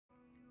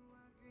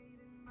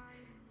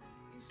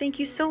Thank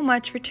you so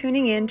much for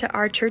tuning in to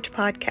our church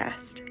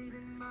podcast.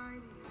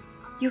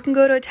 You can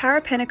go to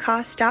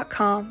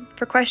atarapentecost.com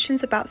for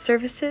questions about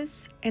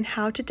services and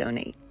how to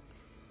donate.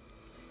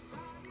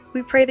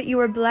 We pray that you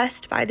are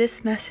blessed by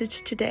this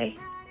message today.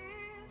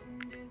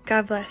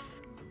 God bless.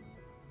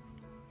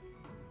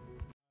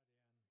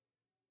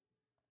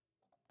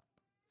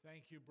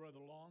 Thank you, Brother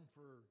Long,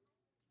 for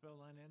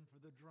filling in for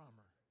the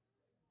drummer.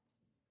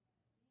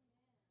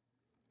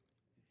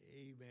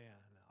 Amen.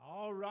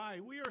 All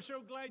right. We are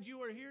so glad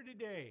you are here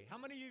today. How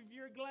many of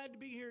you are glad to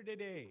be here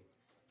today?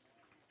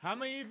 How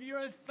many of you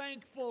are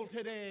thankful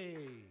today?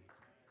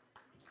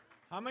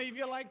 How many of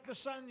you like the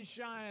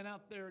sunshine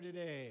out there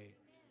today?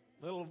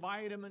 Little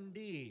vitamin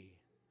D.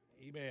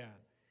 Amen.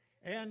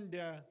 And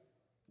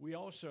we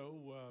also,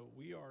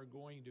 we're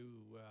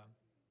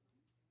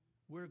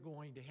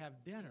going to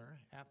have dinner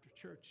after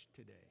church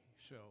today.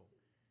 So,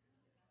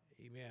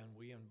 amen.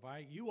 We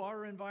invite, you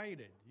are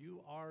invited.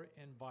 You are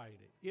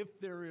invited. If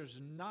there is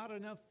not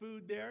enough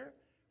food there,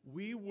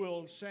 we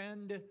will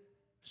send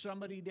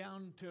somebody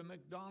down to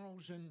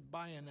McDonald's and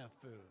buy enough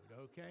food,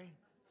 okay?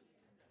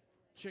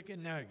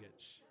 Chicken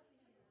nuggets.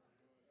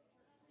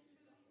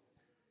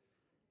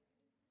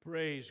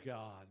 Praise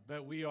God.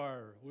 But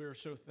we're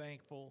so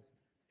thankful.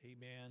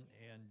 Amen.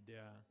 And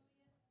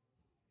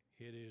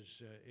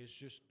it's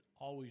just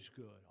always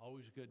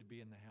good to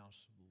be in the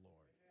house of the Lord.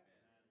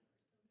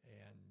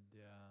 And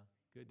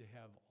good to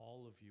have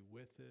all of you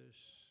with us.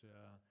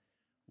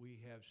 We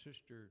have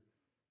Sister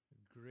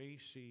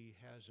Gracie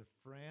has a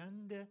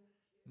friend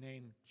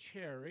named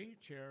Cherry.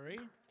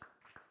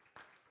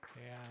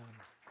 And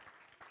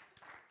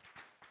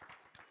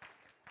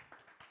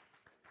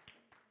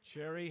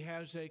Cherry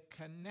has a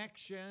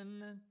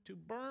connection to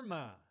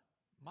Burma,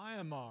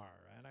 Myanmar.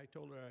 And I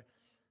told her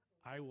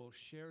I will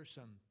share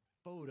some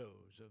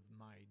photos of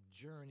my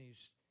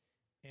journeys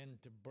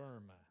into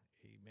Burma.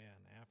 Amen.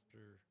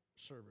 After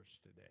service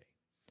today.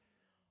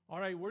 All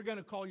right, we're going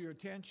to call your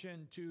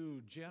attention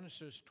to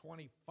Genesis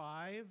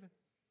 25,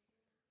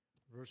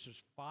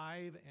 verses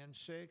 5 and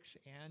 6,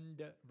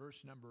 and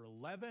verse number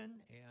 11.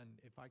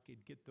 And if I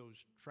could get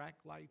those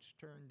track lights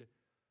turned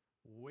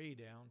way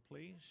down,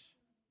 please.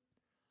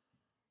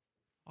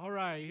 All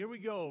right, here we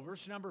go.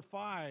 Verse number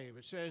 5.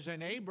 It says,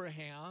 "And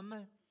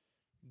Abraham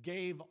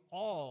gave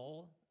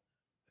all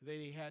that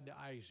he had to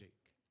Isaac."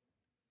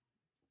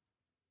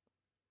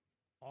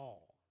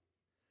 All.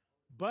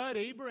 "But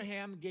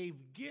Abraham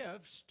gave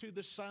gifts to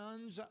the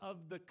sons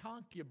of the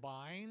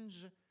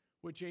concubines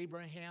which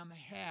Abraham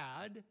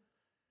had,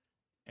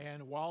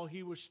 and while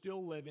he was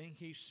still living,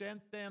 he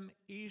sent them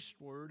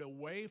eastward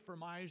away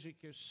from Isaac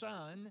his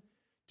son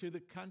to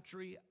the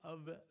country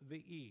of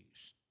the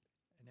east."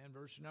 And then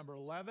verse number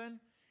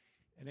 11,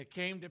 "And it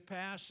came to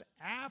pass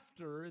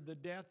after the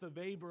death of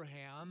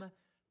Abraham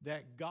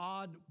that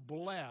God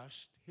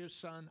blessed his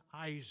son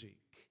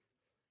Isaac.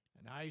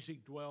 And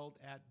Isaac dwelt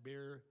at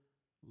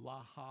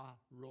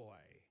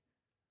Beer-lahai-roi."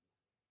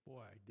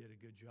 Boy, I did a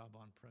good job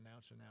on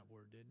pronouncing that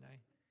word, didn't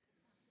I?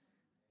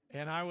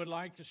 And I would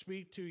like to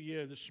speak to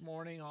you this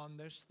morning on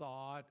this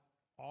thought: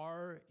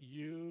 are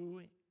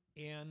you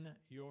in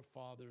your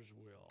Father's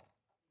will?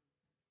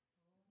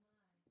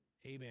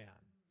 Amen.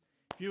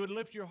 If you would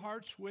lift your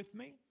hearts with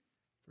me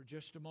for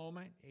just a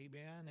moment,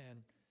 amen,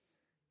 and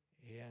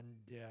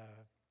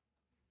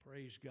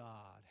praise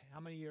God.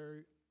 How many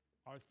are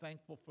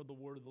thankful for the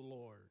word of the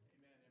Lord?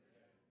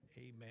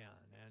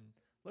 Amen. And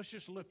let's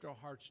just lift our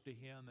hearts to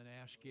Him and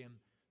ask Him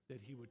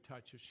that He would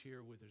touch us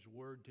here with His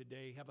word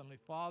today. Heavenly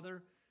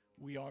Father,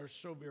 we are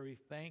so very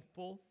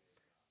thankful,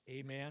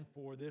 amen,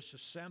 for this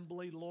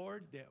assembly,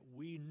 Lord, that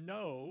we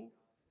know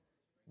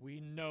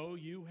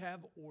you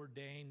have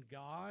ordained,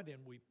 God,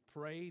 and we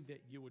pray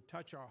that you would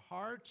touch our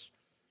hearts.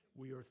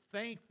 We are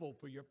thankful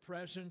for your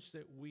presence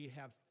that we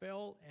have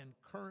felt and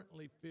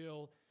currently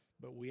feel,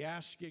 but we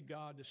ask you,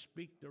 God, to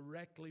speak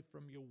directly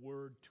from your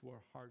word to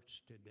our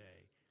hearts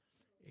today.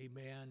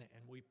 Amen.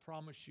 And we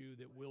promise you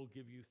that we'll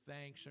give you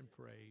thanks and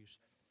praise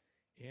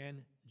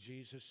in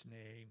Jesus'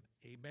 name.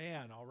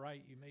 Amen. All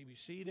right, you may be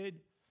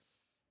seated.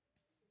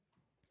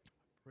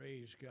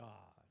 Praise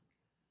God.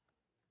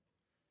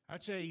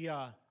 That's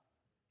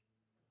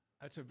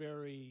a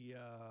very,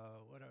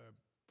 what a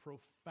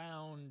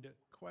profound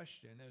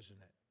question, isn't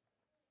it?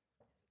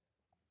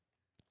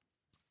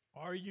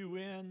 Are you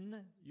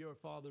in your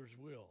Father's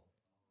will?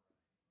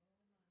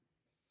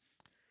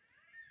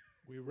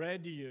 We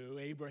read to you,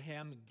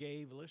 Abraham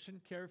gave,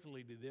 listen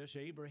carefully to this,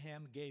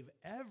 Abraham gave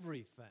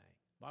everything.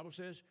 The Bible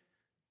says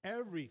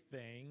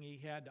everything he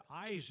had to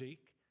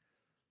Isaac,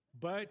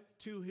 but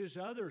to his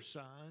other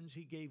sons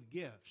he gave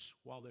gifts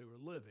while they were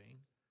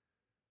living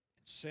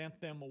and sent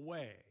them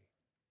away.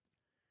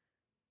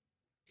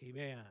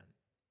 Amen.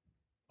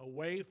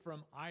 Away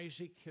from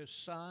Isaac, his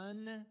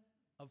son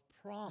of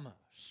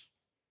promise.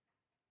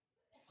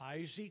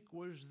 Isaac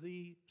was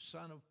the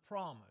son of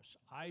promise.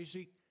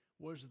 Isaac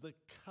was the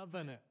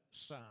covenant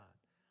son.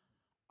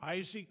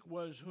 Isaac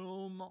was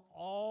whom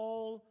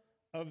all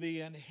of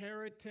the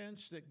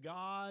inheritance that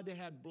God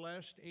had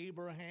blessed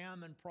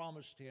Abraham and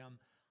promised him,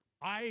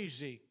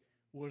 Isaac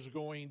was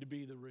going to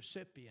be the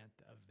recipient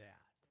of that.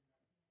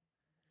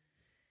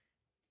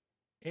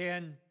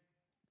 And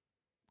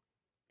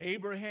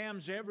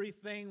Abraham's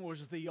everything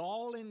was the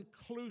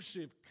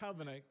all-inclusive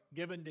covenant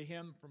given to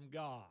him from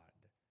God.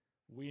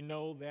 We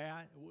know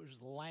that. It was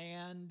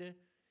land.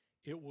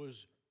 It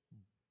was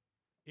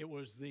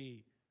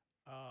the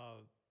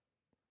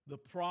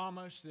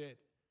promise that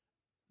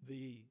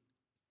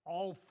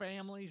all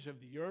families of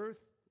the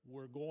earth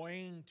were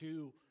going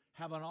to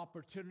have an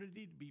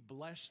opportunity to be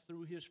blessed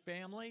through his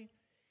family.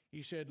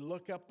 He said,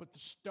 look up at the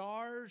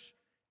stars.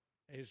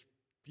 If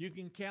you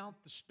can count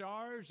the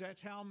stars,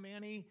 that's how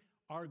many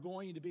are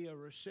going to be a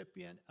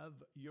recipient of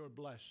your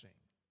blessing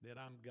that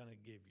I'm going to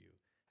give you.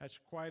 That's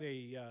quite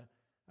a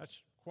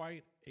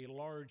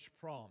large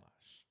promise.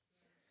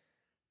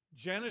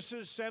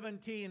 Genesis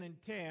 17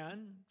 and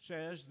 10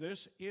 says,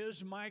 this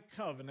is my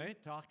covenant,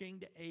 talking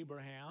to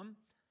Abraham,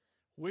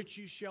 which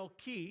you shall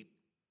keep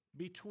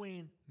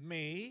between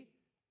me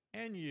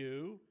and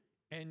you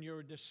and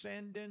your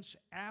descendants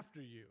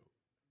after you.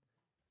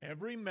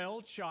 Every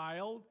male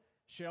child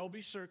shall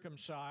be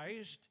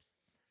circumcised.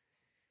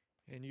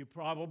 And you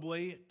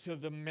probably, to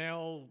the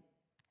male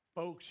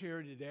folks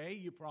here today,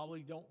 you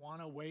probably don't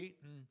want to wait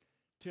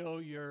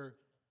until you're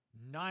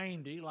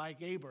 90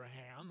 like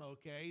Abraham,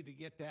 okay, to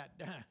get that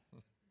done.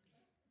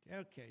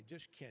 Okay,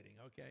 just kidding,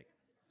 okay.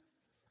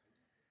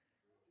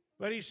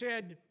 But he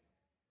said,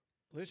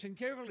 listen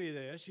carefully to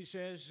this. He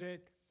says that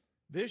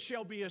this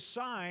shall be a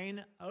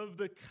sign of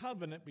the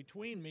covenant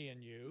between me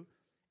and you,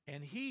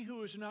 and he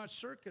who is not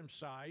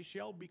circumcised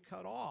shall be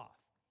cut off,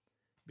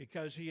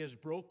 because he has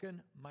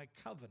broken my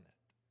covenant.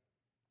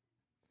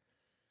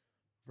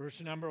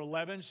 Verse number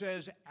 11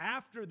 says,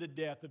 after the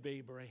death of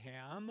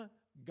Abraham,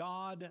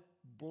 God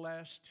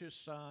blessed his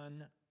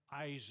son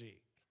Isaac.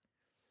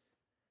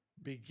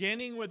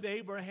 Beginning with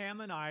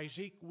Abraham and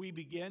Isaac, we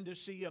begin to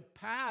see a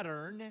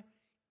pattern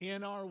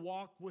in our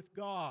walk with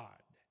God.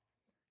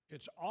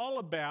 It's all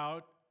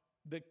about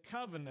the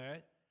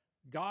covenant,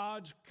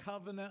 God's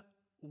covenant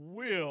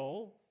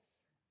will,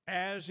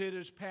 as it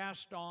is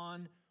passed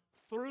on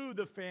through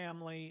the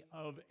family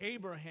of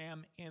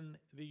Abraham in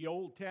the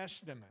Old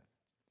Testament.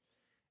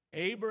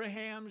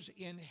 Abraham's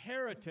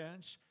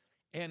inheritance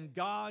and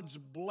God's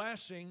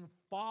blessing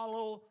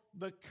follow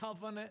the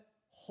covenant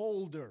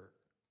holder.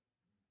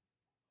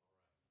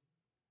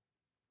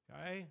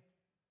 Okay?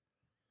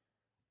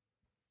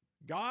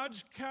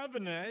 God's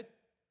covenant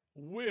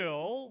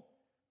will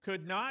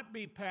could not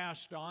be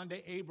passed on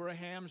to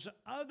Abraham's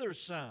other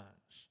sons,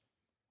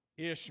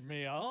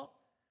 Ishmael,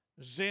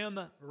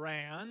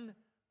 Zimran,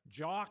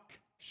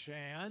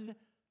 Jokshan,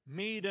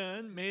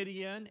 Medan,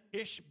 Midian,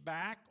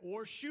 Ishbak,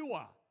 or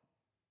Shua.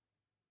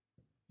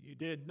 You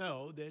did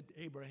know that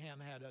Abraham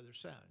had other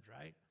sons,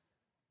 right?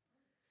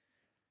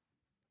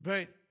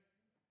 But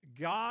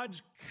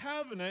God's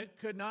covenant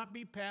could not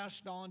be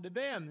passed on to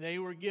them. They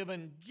were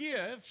given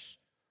gifts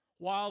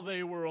while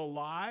they were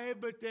alive,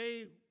 but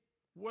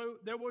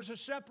there was a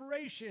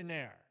separation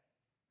there.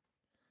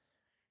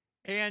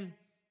 And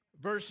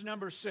verse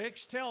number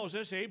 6 tells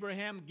us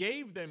Abraham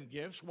gave them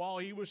gifts while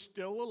he was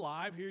still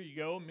alive. Here you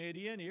go,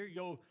 Midian. Here you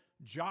go,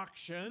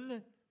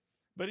 Jokshan.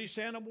 But he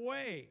sent them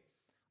away.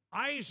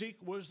 Isaac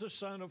was the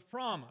son of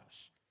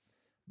promise.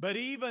 But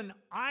even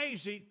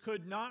Isaac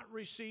could not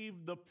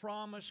receive the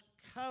promised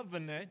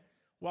covenant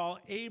while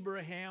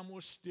Abraham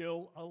was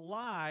still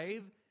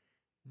alive.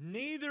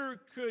 Neither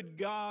could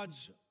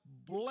God's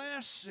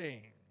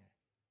blessing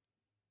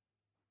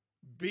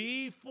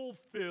be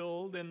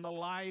fulfilled in the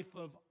life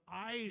of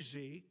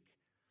Isaac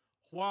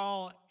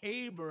while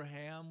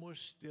Abraham was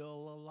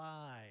still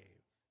alive.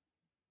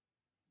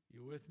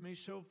 You with me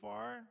so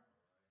far?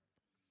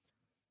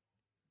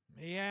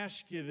 Let me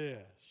ask you this.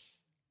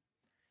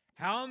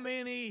 How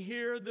many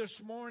here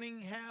this morning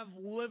have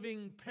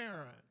living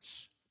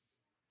parents?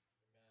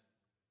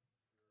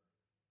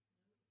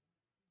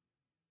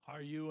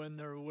 Are you in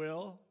their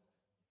will?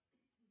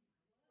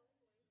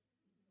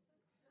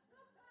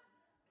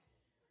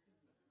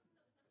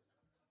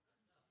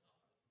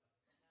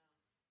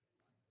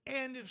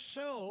 And if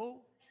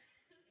so,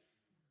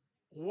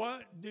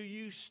 what do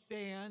you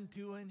stand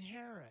to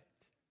inherit?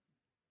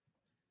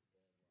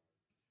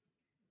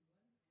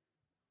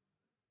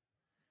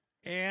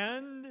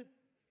 And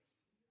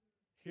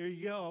here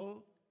you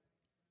go,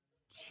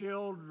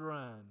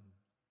 children,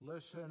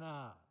 listen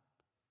up.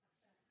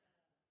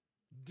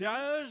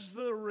 Does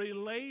the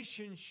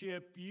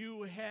relationship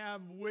you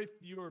have with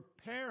your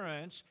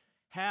parents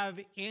have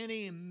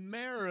any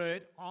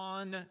merit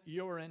on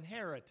your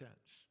inheritance?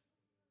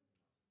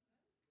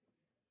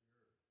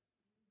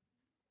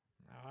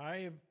 Now,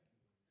 I've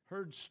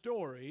heard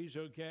stories,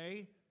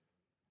 okay,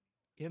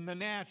 in the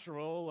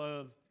natural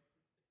of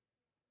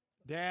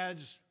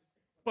dads,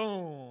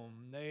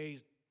 boom, they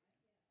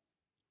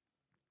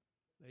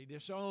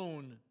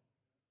disown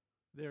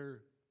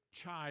their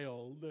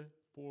child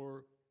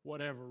for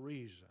whatever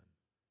reason.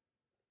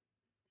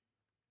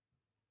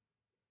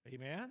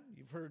 Amen?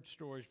 You've heard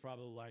stories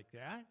probably like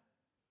that.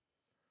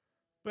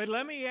 But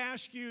let me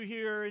ask you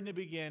here in the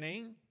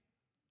beginning,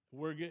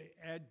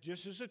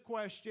 just as a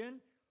question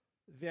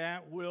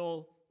that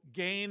will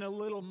gain a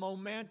little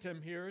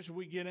momentum here as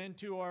we get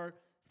into our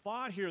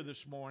thought here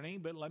this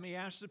morning. But let me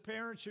ask the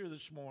parents here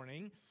this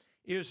morning,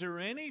 is there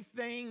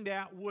anything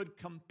that would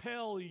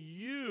compel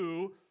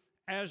you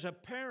as a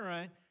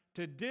parent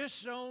to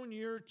disown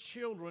your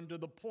children to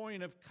the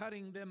point of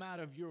cutting them out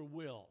of your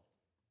will?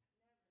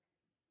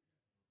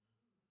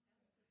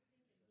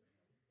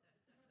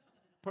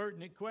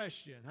 Pertinent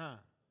question, huh?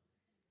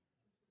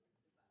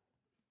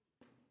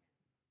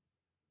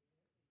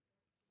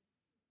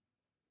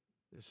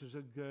 This is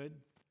a good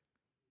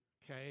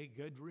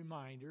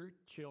reminder,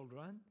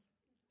 children.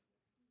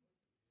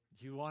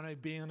 You want to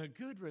be in a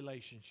good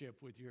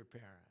relationship with your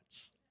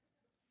parents.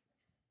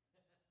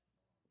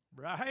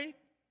 Right?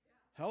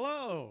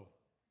 Hello.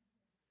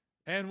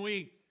 And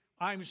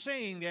I'm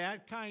saying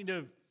that kind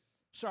of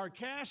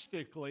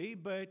sarcastically,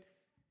 but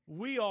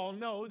we all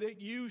know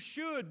that you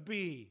should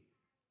be.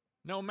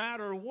 No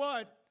matter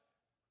what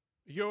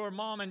your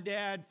mom and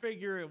dad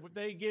figure,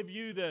 they give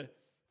you the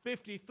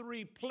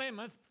 53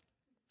 Plymouth,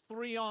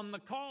 3 on the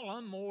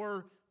column,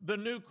 or the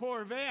new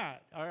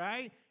Corvette, all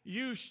right?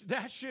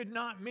 That should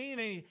not mean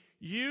anything.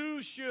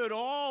 You should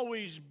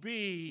always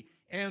be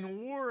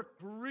and work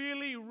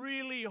really,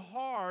 really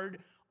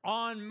hard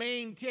on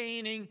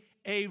maintaining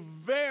a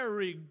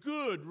very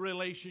good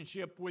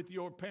relationship with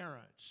your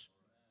parents.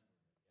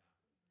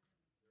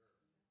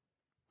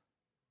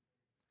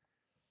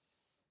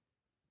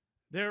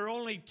 There are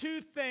only 2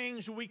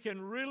 things we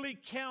can really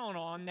count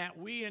on that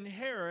we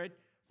inherit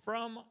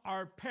from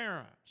our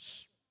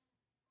parents.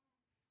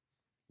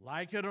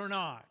 Like it or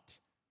not.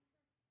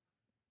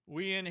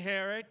 We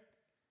inherit,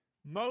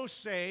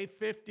 most say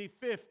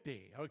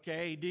 50-50,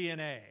 okay,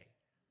 DNA.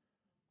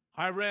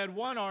 I read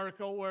one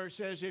article where it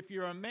says if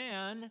you're a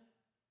man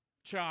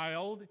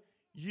child,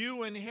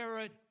 you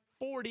inherit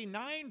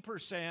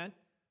 49%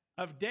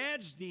 of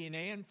dad's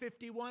DNA and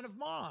 51% of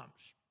mom's.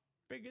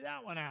 Figure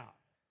that one out.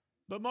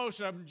 But most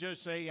of them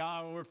just say,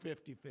 we're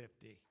 50-50.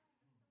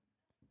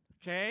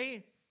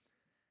 Okay?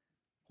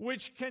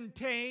 Which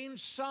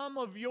contains some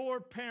of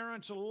your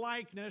parents'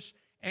 likeness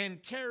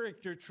and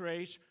character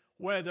traits,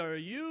 whether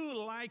you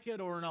like it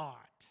or not.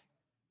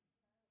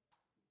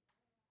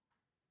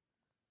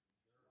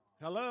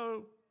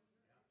 Hello?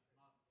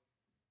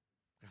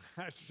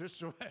 That's just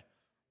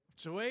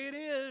the way it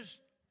is.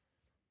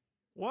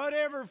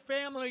 Whatever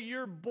family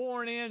you're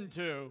born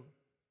into,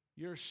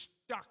 you're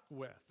stuck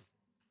with.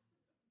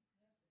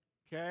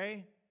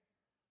 Okay?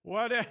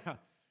 Whatever.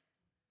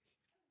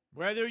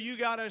 Whether you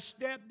got a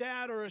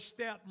stepdad or a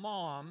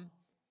stepmom,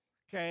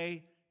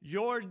 okay,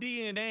 your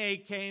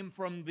DNA came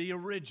from the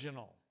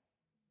original.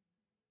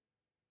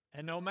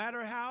 And no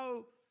matter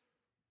how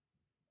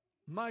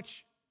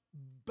much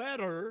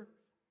better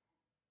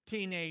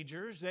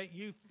teenagers that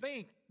you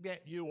think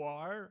that you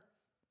are,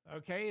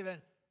 okay, then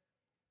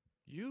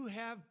you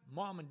have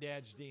mom and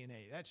dad's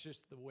DNA. That's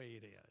just the way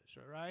it is,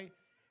 all right?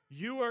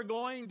 You are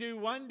going to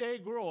one day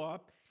grow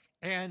up,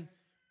 and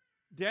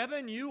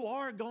Devin, you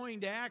are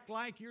going to act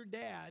like your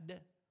dad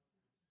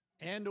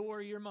and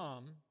or your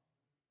mom.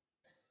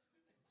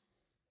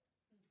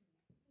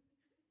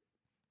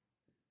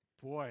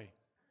 Boy,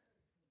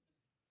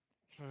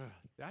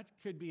 that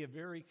could be a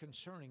very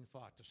concerning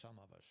thought to some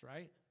of us,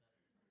 right?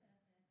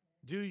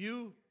 Do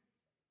you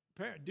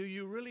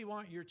really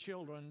want your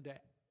children to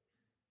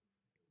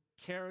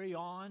carry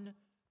on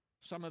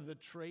some of the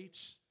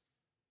traits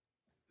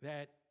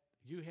that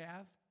you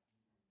have?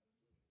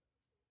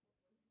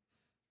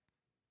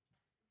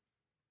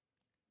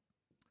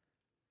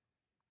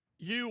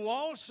 You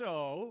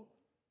also,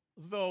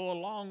 though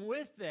along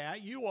with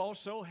that, you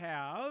also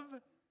have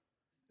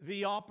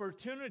the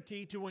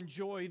opportunity to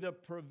enjoy the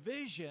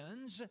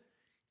provisions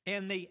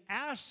and the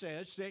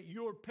assets that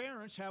your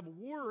parents have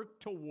worked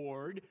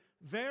toward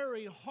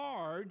very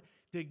hard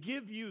to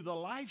give you the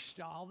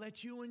lifestyle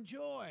that you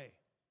enjoy.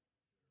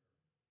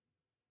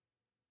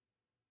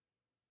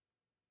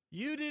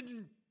 You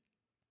didn't,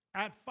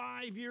 at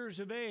 5 years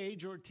of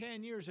age or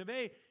 10 years of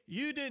age,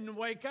 you didn't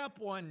wake up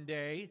one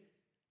day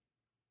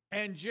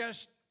and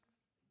just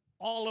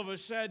all of a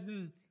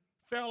sudden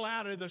fell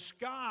out of the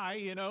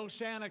sky,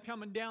 Santa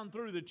coming down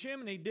through the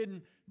chimney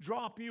didn't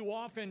drop you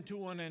off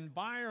into an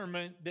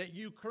environment that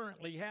you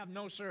currently have.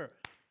 No, sir.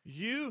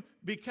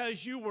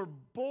 Because you were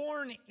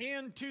born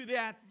into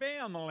that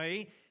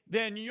family,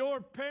 then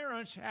your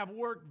parents have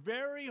worked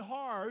very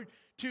hard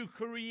to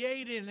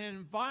create an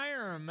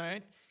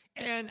environment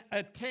and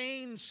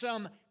attain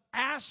some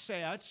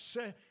assets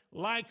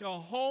like a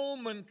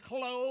home and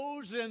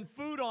clothes and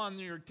food on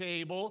your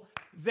table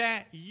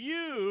that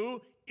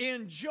you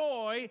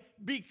enjoy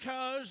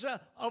because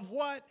of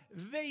what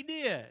they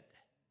did.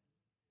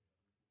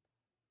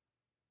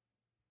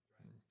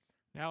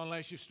 Now,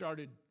 unless you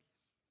started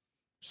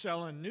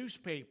selling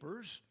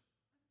newspapers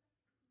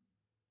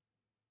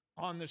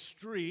on the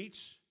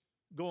streets,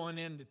 going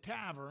into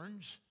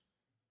taverns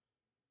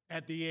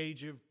at the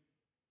age of,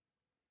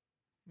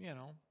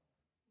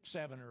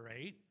 7 or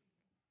 8,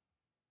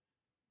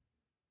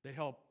 to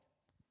help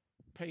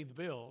pay the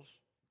bills.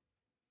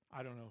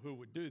 I don't know who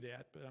would do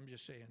that, but I'm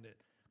just saying that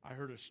I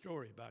heard a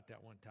story about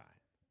that one time.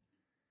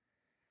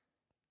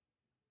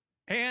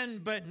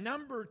 But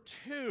number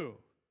two,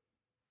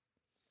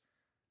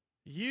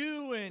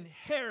 you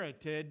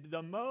inherited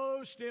the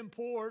most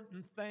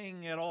important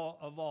thing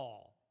of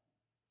all,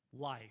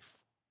 life.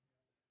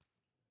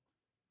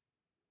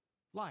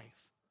 Life.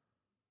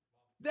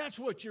 That's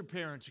what your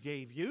parents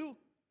gave you.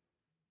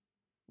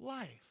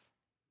 Life.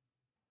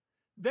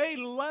 They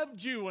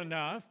loved you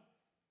enough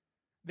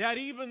that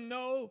even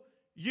though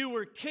you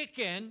were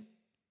kicking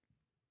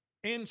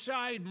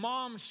inside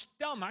mom's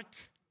stomach,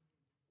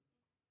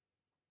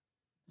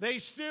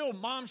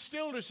 mom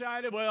still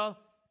decided, well,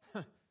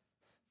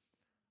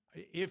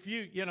 if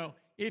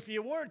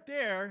you weren't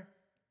there,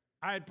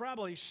 I'd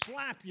probably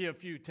slap you a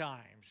few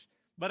times.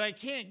 But I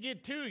can't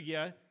get to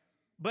you.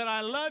 But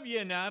I love you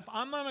enough,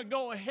 I'm going to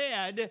go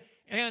ahead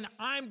and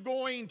I'm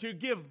going to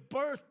give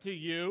birth to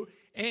you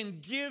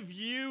and give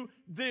you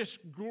this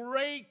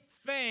great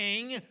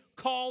thing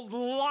called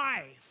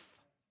life.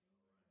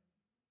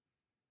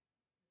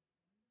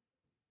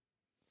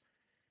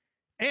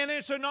 And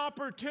it's an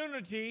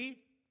opportunity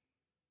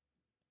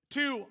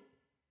to,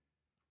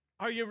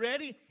 are you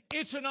ready?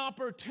 It's an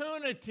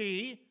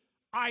opportunity,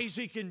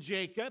 Isaac and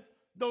Jacob,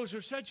 those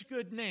are such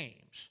good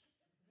names.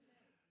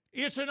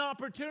 It's an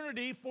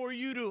opportunity for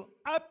you to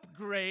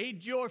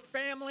upgrade your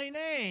family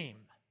name.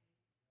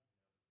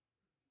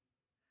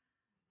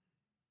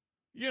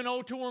 You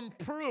know, to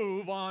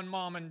improve on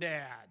mom and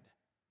dad.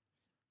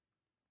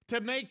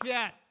 To make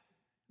that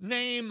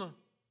name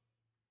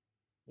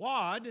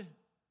Wad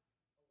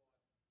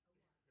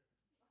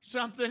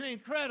something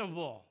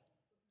incredible.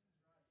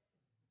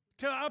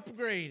 To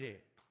upgrade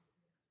it.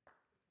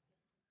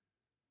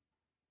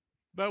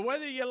 But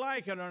whether you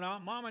like it or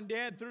not, mom and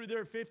dad threw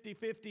their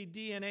 50-50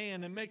 DNA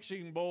in the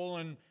mixing bowl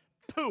and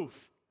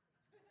poof,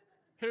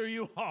 here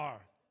you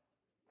are.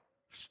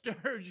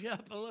 Stirred you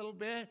up a little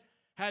bit,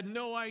 had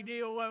no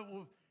idea what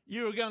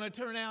you were going to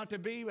turn out to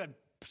be, but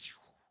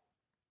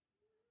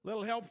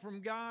little help from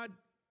God.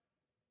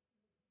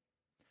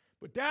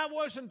 But that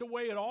wasn't the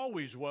way it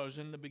always was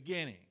in the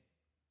beginning.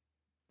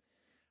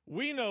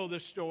 We know the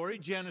story,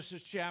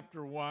 Genesis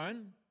chapter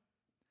 1.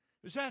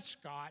 Is that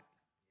Scott?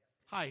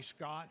 Hi,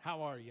 Scott.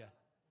 How are you?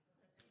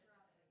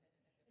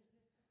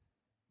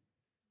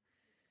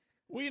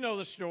 We know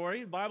the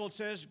story. The Bible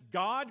says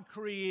God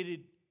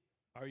created,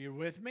 are you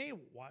with me?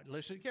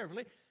 Listen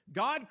carefully.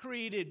 God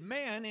created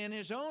man in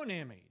his own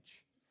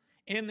image.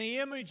 In the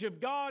image of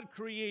God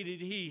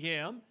created he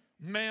him.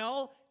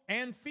 Male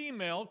and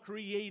female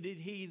created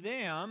he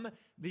them.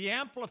 The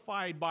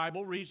Amplified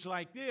Bible reads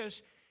like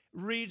this.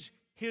 Reads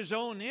his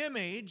own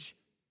image,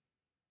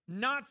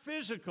 not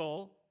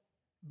physical,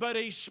 but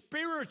a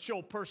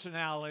spiritual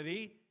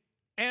personality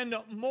and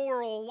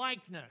moral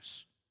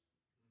likeness.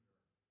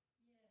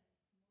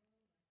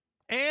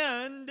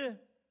 And,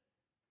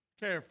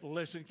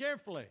 listen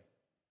carefully,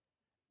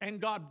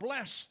 and God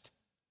blessed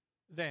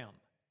them.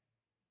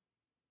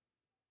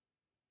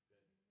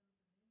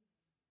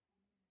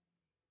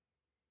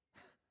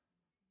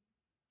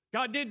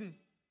 God didn't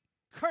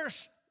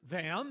curse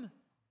them.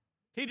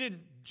 He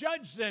didn't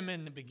judge them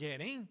in the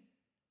beginning.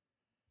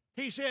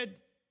 He said,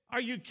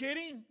 are you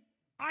kidding?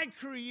 I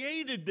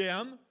created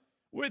them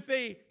with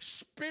a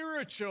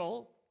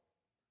spiritual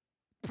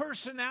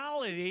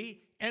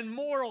personality and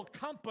moral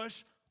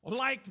compass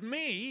like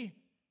me,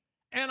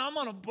 and I'm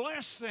going to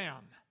bless them.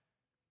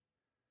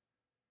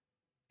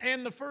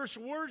 And the first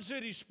words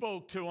that he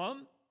spoke to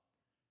them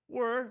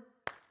were,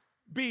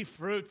 be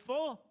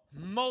fruitful,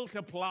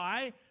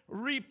 multiply,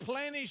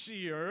 replenish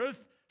the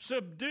earth,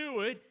 subdue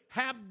it,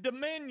 have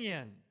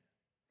dominion.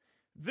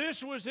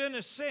 This was, in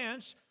a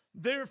sense,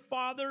 their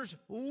father's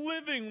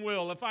living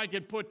will, if I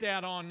could put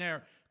that on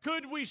there.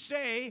 Could we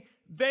say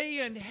they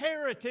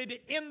inherited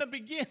in the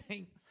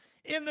beginning?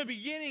 In the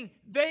beginning,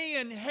 they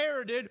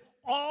inherited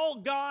all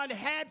God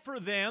had for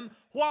them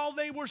while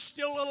they were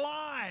still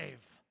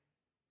alive.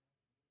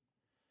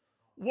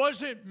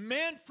 Was it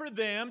meant for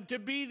them to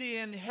be the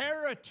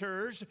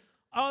inheritors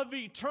of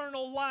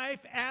eternal life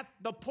at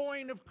the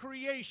point of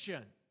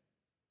creation?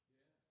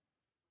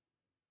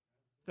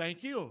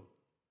 Thank you.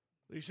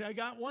 At least I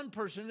got one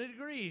person that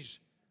agrees.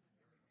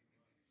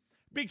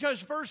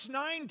 Because verse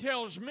 9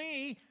 tells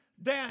me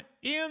that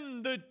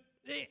in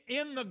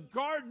the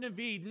Garden of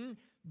Eden,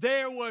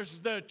 there was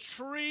the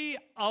tree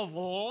of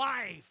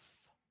life.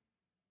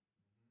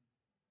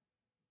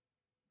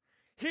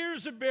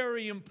 Here's a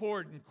very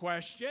important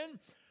question.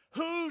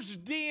 Whose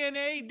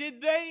DNA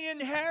did they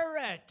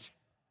inherit?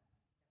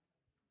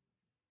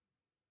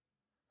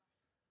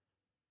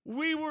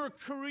 We were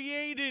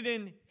created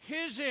in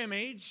his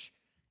image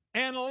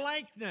and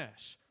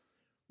likeness.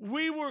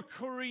 We were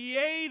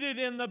created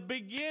in the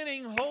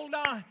beginning, hold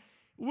on.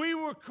 We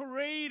were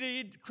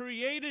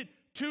created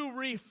to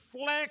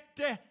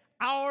reflect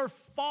our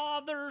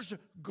Father's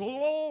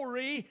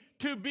glory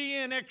to be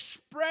an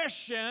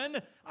expression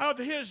of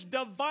His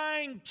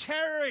divine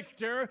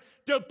character,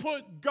 to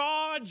put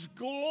God's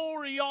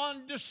glory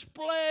on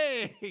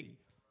display.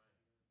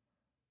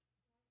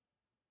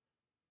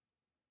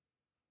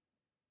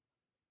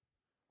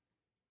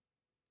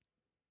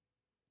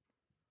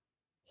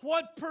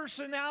 What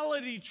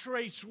personality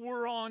traits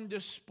were on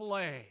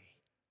display?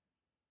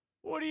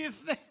 What do you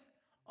think?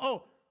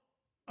 Oh,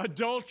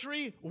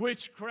 adultery,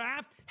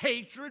 witchcraft,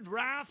 hatred,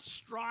 wrath,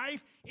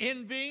 strife,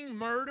 envying,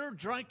 murder,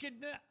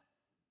 drunkenness.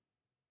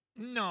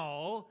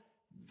 No,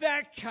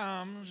 that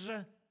comes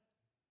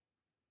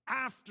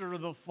after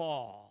the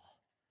fall.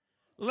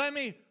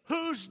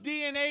 Whose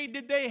DNA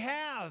did they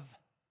have?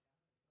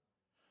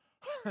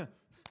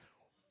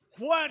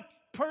 What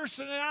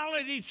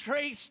personality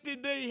traits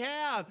did they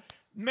have?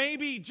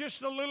 Maybe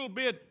just a little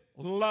bit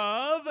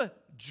love,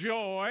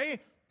 joy,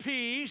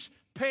 peace,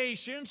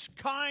 patience,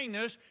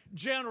 kindness,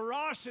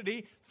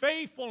 generosity,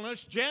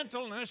 faithfulness,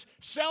 gentleness,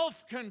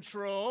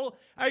 self-control.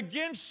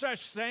 Against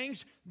such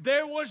things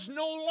there was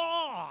no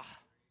law.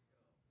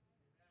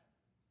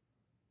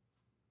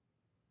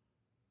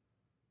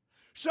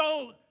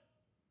 So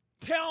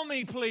tell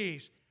me,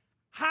 please,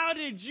 how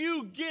did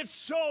you get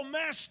so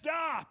messed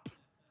up?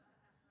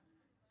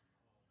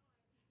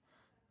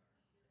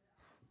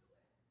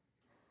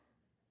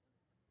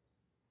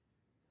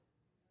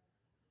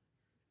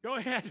 Go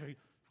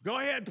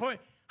ahead, point.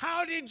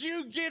 How did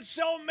you get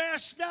so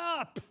messed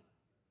up?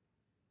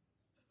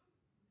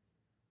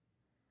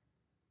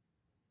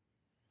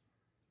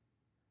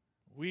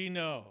 We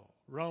know,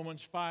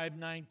 Romans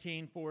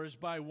 5:19, for as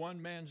by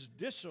one man's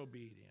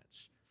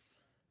disobedience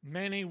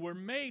many were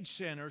made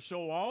sinners,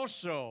 so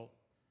also,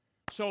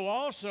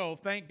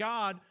 thank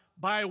God,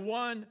 by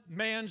one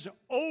man's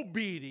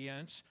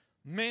obedience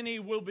many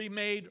will be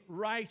made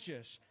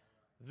righteous.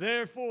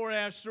 Therefore,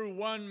 as through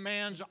one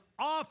man's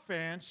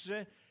offense,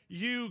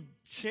 you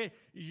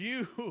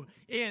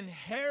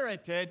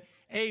inherited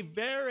a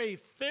very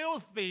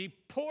filthy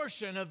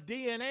portion of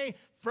DNA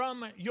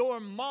from your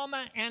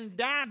mama and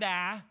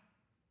dada.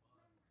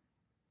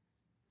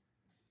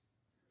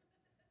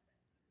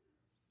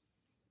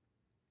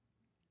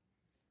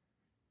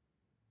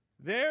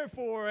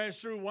 Therefore,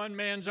 as through one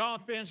man's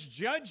offense,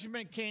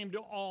 judgment came to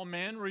all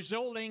men,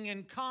 resulting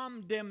in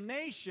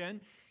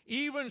condemnation,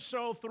 even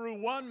so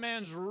through one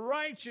man's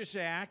righteous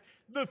act,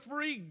 the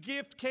free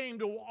gift came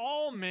to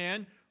all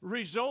men,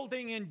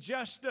 resulting in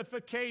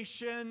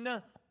justification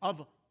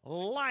of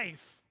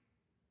life.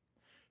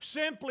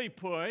 Simply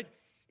put,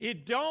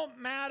 it don't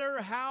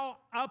matter how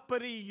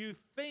uppity you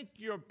think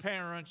your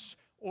parents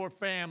or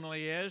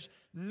family is,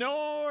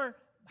 nor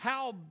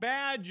how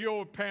bad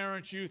your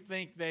parents you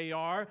think they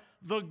are,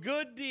 the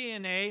good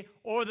DNA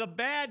or the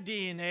bad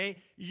DNA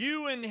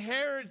you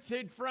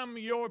inherited from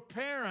your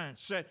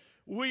parents.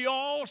 We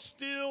all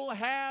still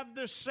have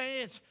the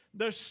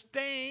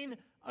stain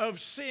of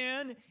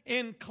sin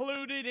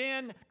included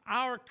in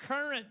our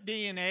current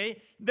DNA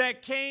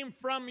that came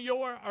from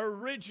your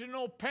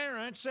original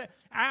parents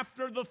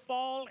after the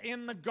fall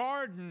in the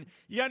garden.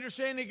 You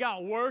understand? It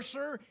got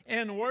worser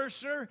and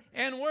worser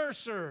and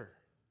worser.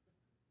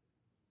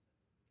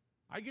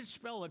 I can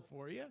spell it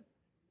for you.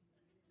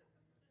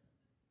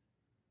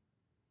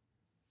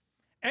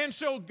 And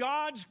so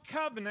God's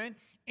covenant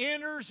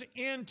enters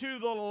into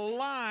the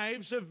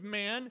lives of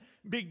men,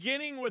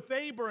 beginning with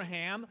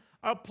Abraham,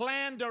 a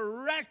plan to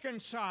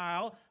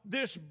reconcile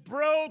this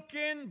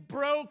broken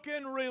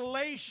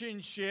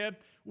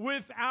relationship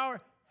with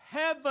our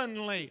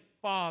heavenly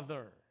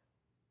Father.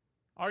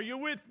 Are you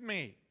with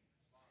me?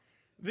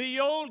 The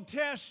Old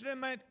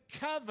Testament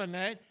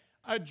covenant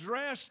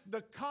addressed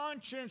the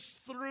conscience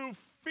through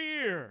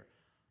fear,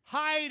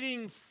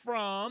 hiding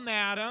from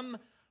Adam.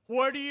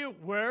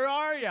 Where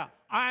are you?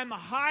 I'm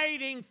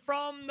hiding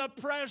from the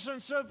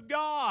presence of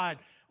God.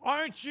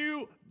 Aren't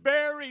you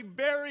very,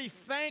 very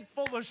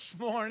thankful this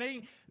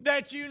morning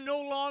that you no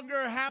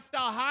longer have to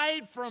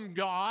hide from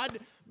God,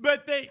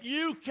 but that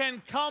you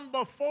can come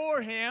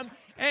before Him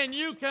and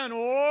you can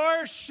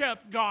worship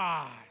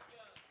God?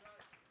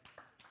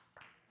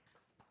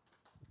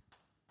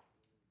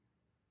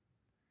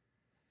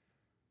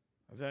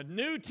 The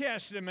New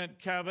Testament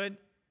covenant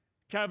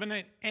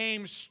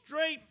aims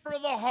straight for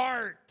the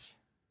heart,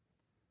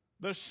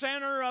 the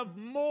center of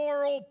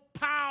moral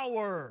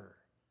power,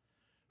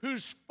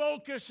 whose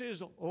focus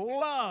is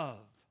love.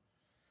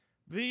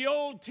 The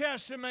Old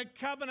Testament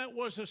covenant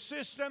was a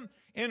system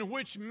in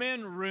which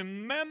men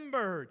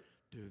remembered,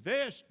 do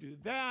this, do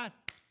that,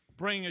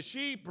 bring a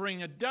sheep,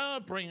 bring a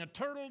dove, bring a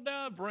turtle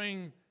dove,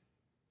 bring.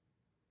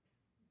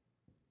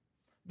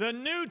 The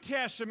New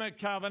Testament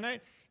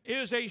covenant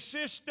is a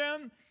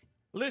system,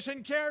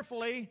 listen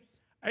carefully,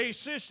 a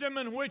system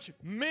in which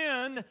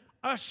men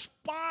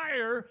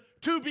aspire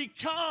to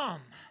become.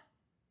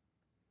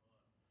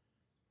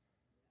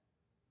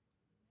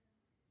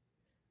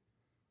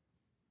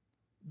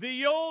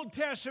 The Old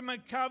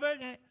Testament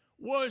covenant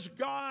was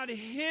God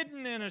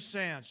hidden in a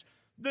sense.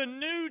 The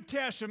New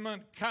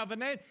Testament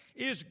covenant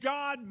is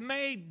God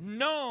made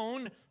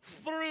known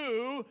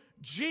through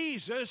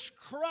Jesus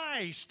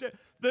Christ.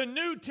 The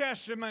New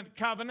Testament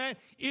covenant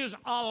is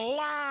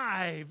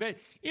alive.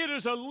 It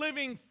is a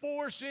living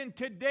force in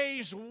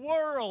today's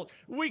world.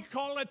 We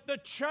call it the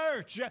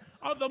church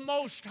of the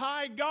Most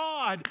High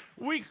God.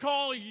 We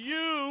call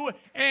you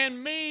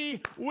and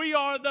me, we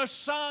are the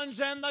sons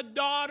and the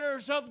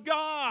daughters of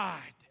God.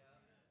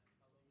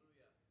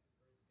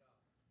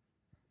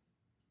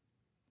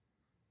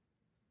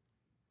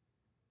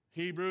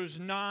 Hebrews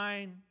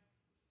 9.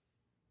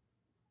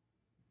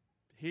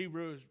 I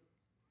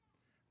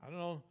don't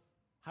know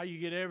how you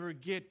could ever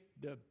get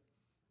the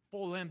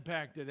full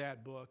impact of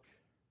that book.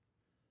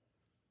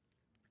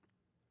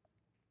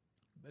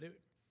 But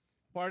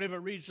part of it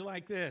reads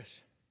like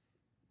this.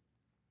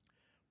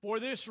 For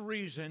this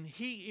reason,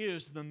 he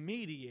is the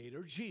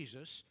mediator,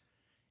 Jesus,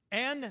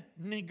 and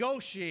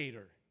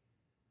negotiator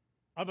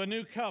of a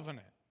new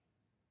covenant,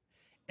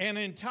 an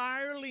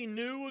entirely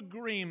new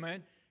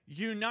agreement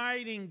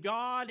uniting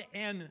God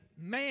and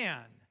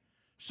man,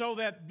 so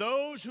that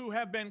those who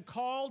have been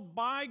called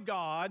by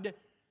God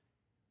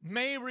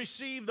may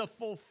receive the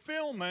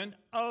fulfillment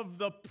of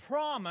the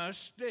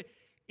promised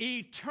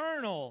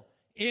eternal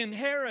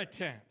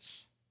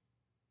inheritance.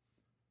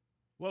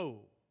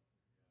 Whoa.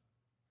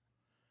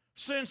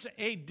 Since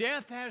a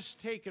death has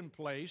taken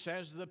place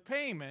as the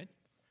payment,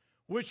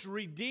 which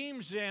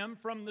redeems them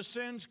from the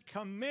sins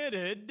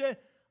committed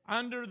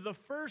under the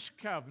first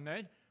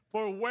covenant,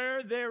 for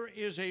where there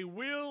is a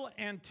will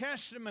and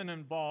testament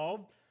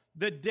involved,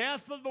 the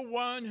death of the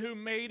one who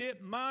made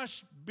it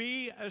must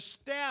be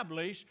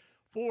established,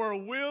 for a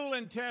will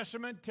and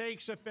testament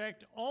takes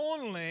effect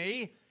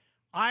only.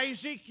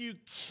 Isaac, you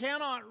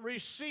cannot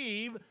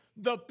receive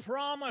the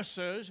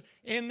promises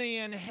in the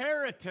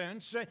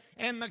inheritance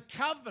and the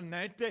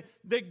covenant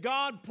that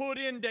God put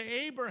into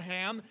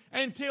Abraham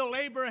until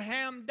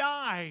Abraham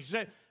dies.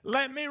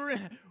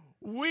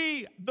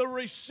 We, the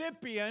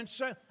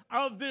recipients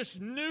of this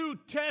New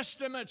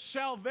Testament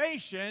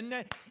salvation,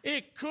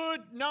 it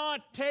could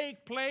not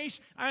take place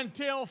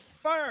until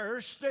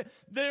first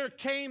there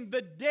came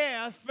the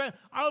death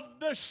of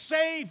the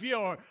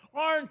Savior.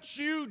 Aren't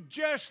you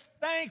just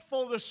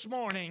thankful this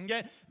morning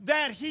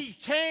that He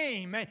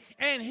came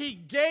and He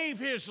gave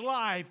His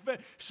life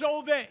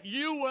so that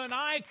you and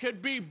I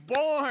could be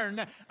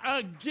born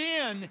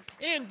again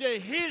into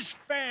His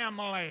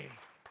family?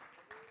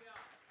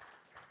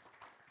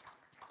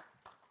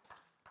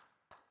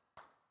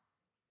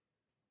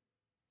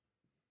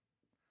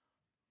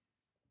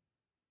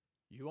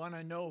 You want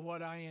to know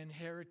what I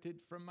inherited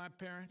from my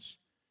parents?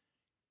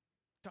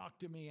 Talk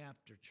to me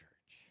after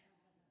church.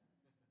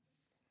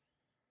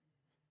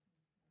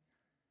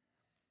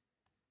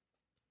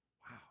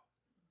 Wow.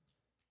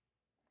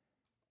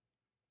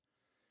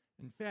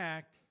 In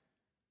fact,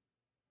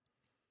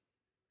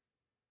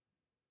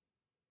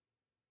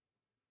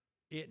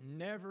 it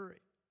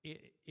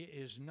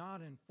is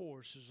not in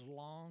force as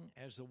long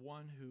as the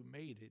one who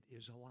made it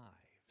is alive.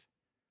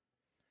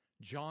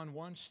 John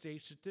 1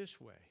 states it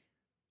this way.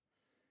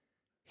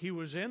 He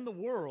was in the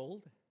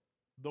world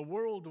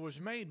was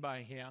made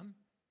by Him,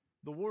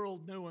 the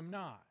world knew Him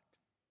not.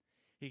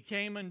 He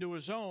came unto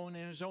His own,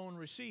 and His own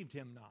received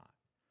Him not.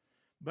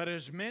 But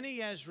as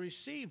many as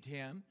received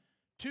Him,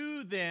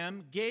 to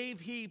them gave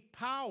He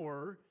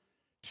power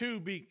to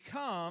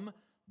become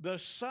the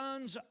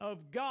sons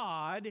of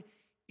God,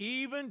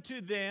 even to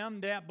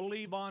them that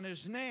believe on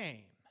His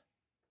name,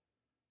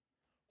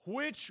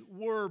 which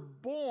were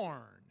born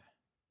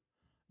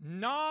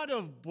not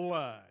of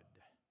blood,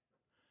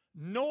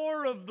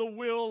 nor of the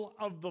will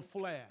of the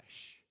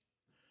flesh,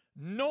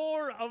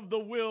 nor of the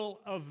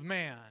will of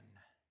man,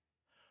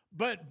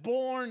 but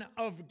born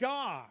of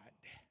God.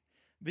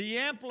 The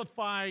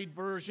Amplified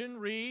Version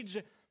reads,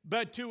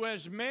 but to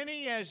as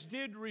many as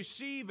did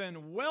receive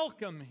and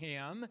welcome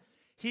Him,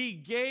 He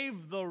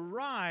gave the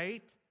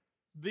right,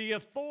 the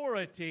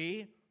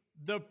authority,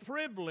 the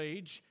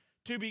privilege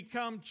to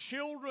become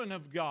children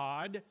of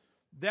God,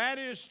 that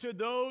is, to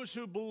those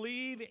who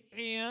believe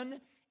in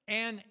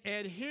and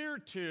adhere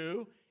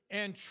to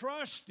and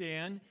trust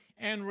in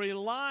and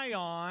rely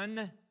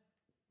on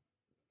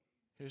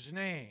His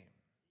name,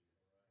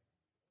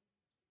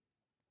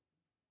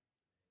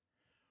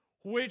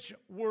 which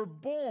were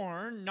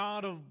born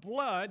not of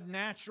blood,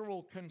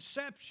 natural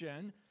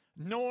conception,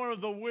 nor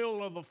of the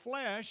will of the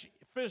flesh,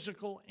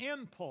 physical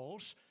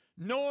impulse,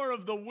 nor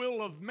of the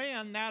will of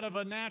man, that of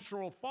a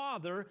natural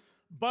father,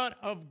 but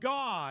of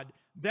God.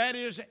 That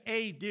is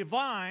a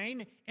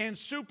divine and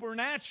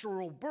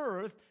supernatural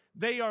birth.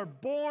 They are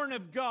born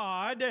of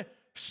God,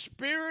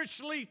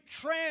 spiritually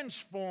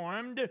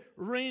transformed,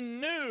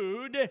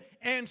 renewed,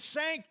 and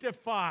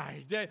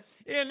sanctified.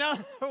 In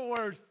other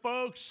words,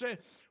 folks,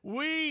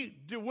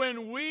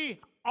 when we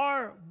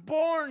are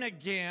born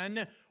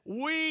again,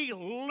 we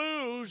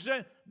lose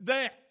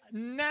the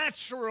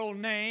natural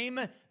name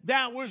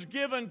that was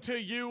given to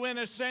you, in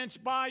a sense,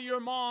 by your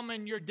mom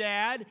and your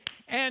dad,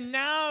 and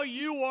now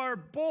you are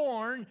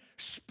born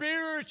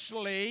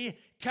spiritually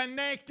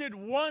connected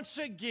once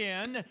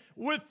again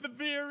with the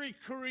very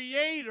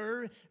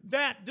Creator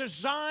that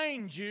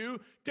designed you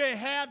to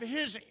have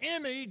His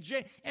image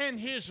and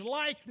His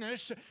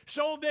likeness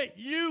so that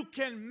you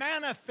can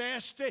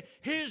manifest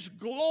His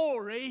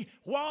glory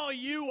while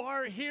you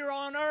are here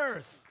on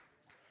earth,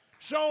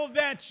 so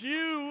that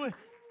you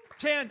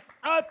can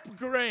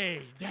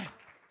upgrade.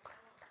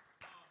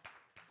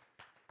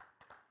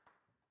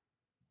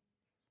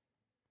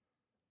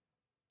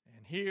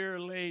 Here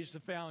lays the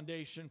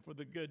foundation for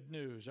the good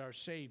news. Our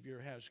Savior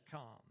has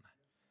come.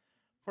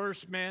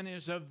 First man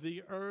is of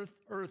the earth,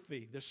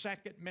 earthy. The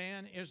second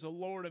man is the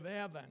Lord of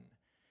heaven.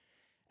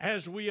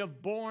 As we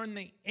have borne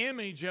the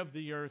image of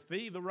the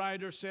earthy, the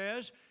writer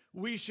says,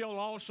 we shall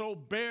also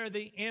bear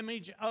the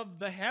image of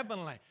the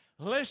heavenly.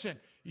 Listen,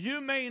 you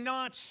may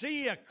not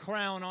see a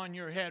crown on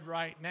your head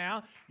right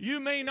now. You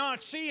may not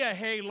see a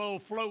halo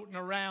floating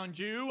around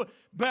you.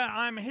 But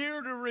I'm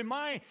here to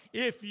remind,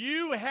 if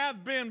you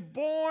have been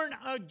born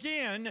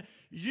again,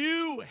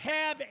 you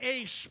have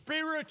a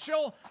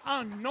spiritual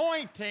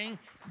anointing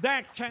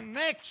that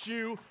connects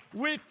you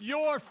with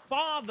your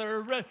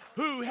Father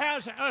who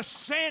has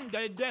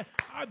ascended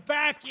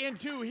back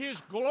into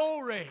His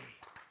glory.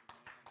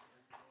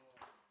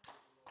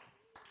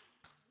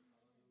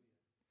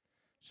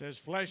 Says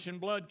flesh and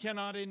blood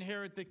cannot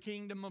inherit the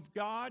kingdom of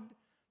God.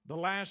 The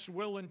last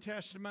will and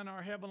testament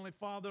our Heavenly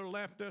Father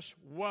left us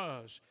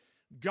was,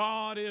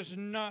 God is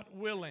not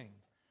willing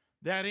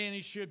that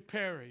any should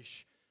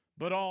perish,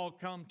 but all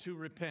come to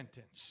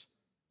repentance.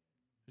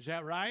 Is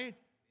that right?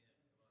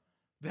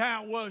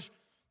 That was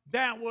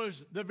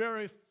the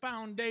very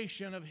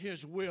foundation of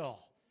His will,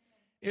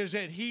 is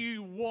that He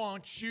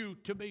wants you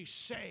to be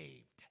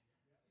saved.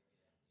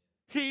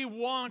 He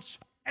wants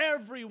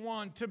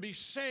everyone to be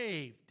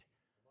saved.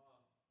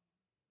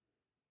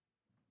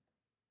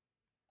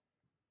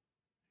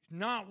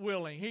 Not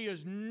willing. He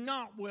is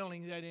not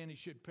willing that any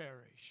should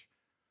perish.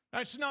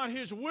 That's not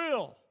His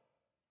will.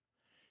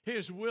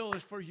 His will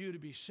is for you to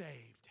be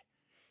saved.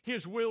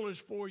 His will is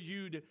for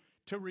you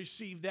to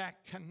receive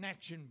that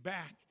connection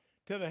back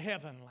to the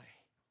heavenly.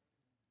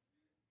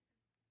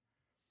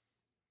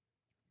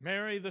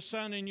 Mary, the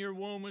son in your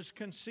womb is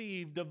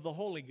conceived of the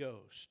Holy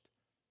Ghost.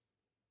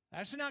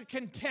 That's not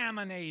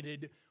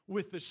contaminated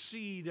with the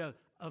seed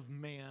of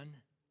man.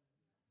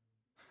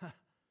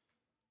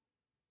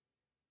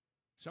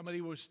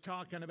 Somebody was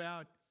talking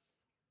about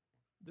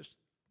this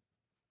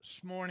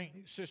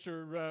morning.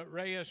 Sister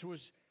Reyes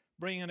was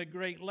bringing a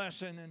great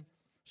lesson, and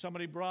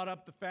somebody brought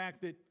up the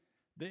fact that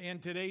in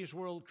today's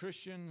world,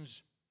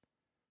 Christians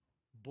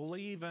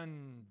believe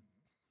in,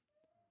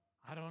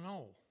 I don't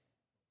know,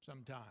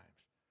 sometimes.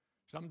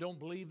 Some don't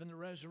believe in the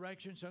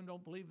resurrection. Some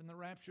don't believe in the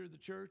rapture of the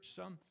church.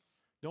 Some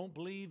don't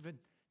believe in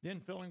then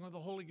filling with the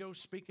Holy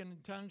Ghost, speaking in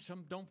tongues.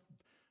 Some don't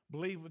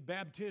believe with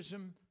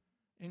baptism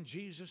in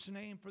Jesus'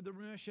 name for the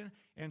remission.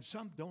 And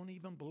some don't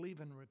even believe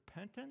in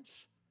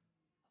repentance.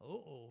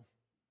 Uh-oh.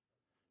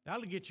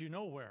 That'll get you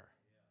nowhere.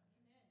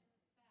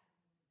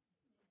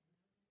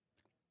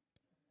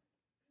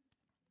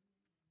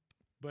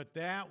 But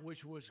that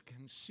which was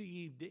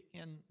conceived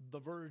in the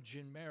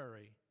Virgin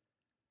Mary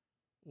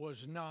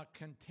was not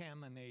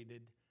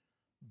contaminated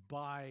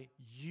by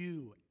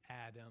you,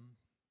 Adam.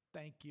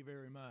 Thank you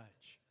very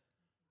much.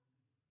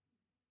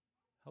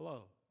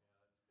 Hello.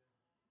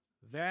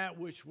 That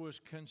which was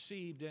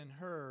conceived in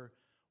her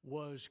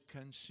was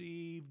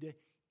conceived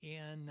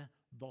in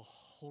the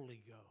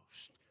Holy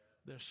Ghost,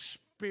 the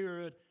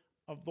Spirit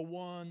of the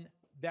one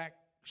that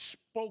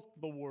spoke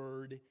the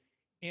word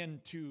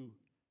into,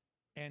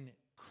 and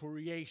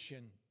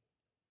creation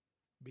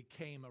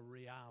became a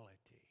reality.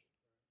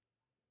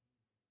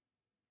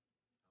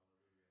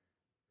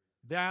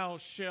 Thou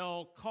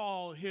shalt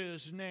call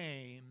his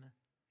name.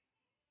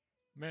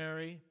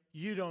 Mary,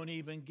 you don't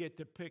even get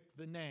to pick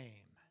the name.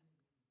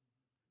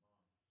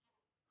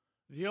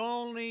 The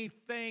only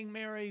thing,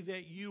 Mary,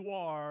 that you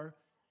are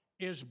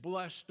is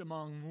blessed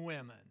among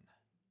women.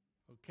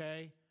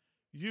 Okay?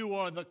 You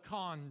are the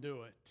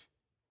conduit.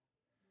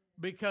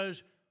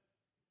 Because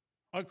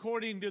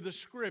according to the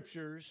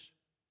Scriptures,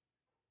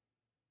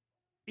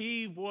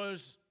 Eve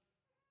was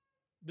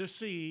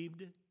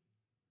deceived,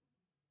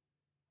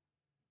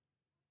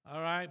 all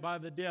right, by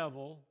the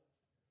devil.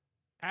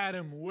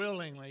 Adam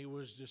willingly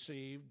was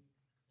deceived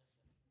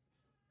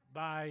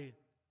by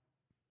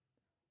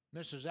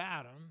Mrs.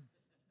 Adam.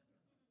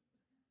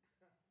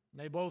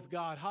 They both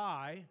got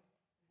high,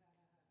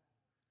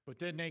 but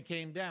then they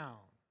came down.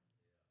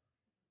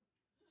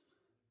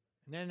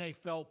 And then they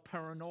felt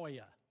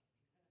paranoia.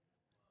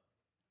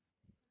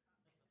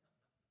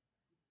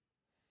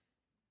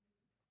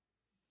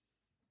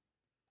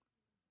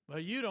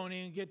 But you don't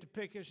even get to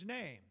pick his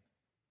name.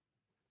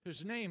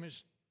 His name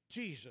is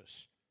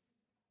Jesus.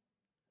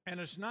 And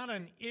it's not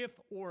an if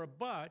or a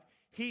but.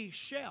 He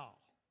shall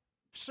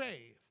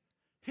save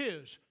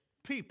his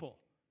people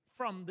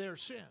from their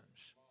sins.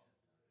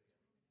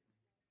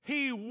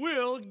 He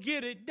will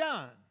get it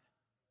done.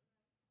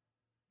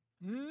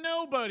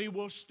 Nobody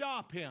will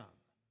stop him.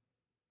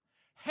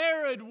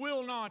 Herod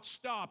will not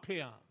stop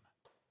him.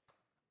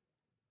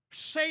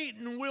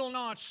 Satan will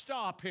not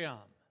stop him.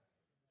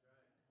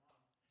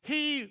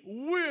 He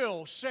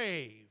will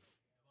save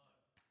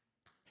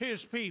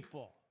his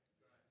people.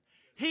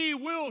 He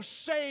will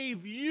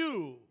save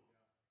you.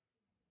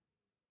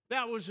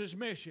 That was his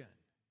mission.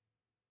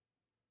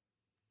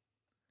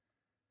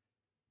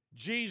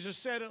 Jesus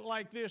said it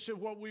like this at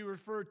what we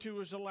refer to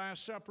as the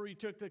Last Supper. He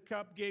took the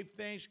cup, gave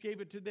thanks,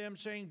 gave it to them,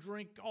 saying,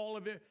 "Drink all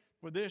of it,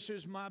 for this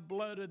is my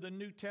blood of the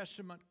New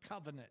Testament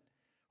covenant,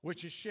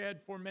 which is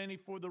shed for many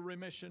for the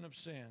remission of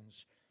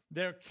sins."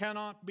 There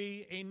cannot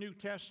be a New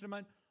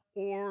Testament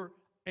or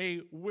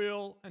a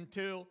will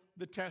until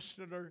the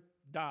testator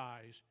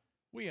dies.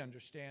 We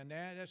understand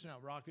that. That's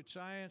not rocket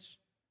science.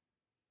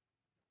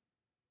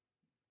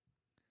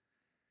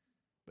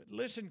 But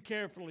listen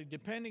carefully.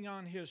 Depending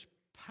on his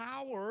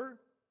power,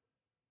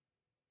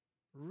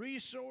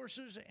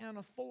 resources, and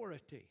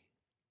authority.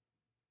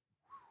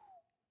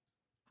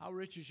 How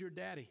rich is your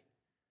daddy?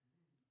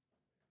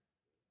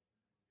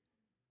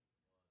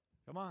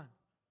 Come on.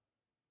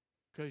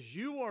 Because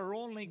you are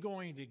only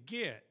going to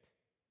get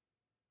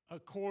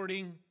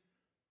according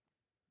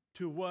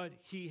to what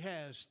he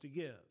has to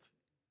give.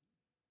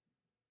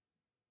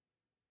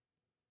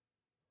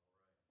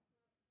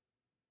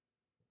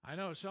 I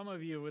know some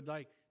of you would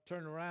like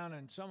turn around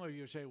and some of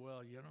you say,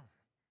 well, you know,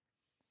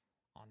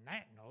 on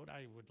that note,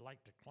 I would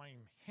like to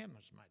claim him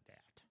as my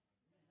dad.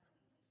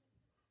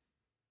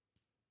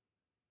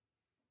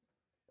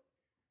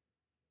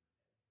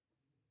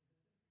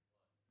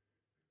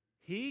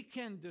 He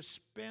can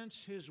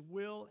dispense his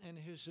will and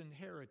his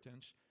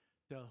inheritance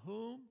to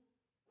whomever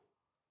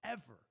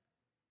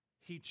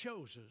he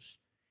chooses,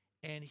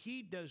 and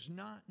he does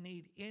not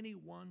need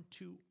anyone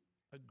to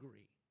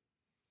agree.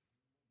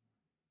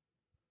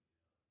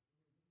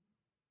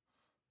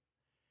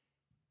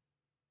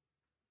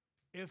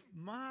 If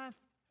my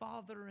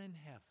Father in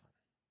heaven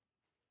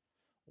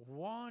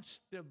wants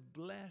to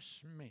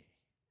bless me,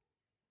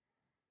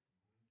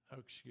 oh,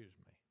 excuse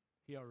me,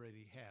 he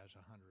already has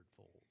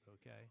 100-fold,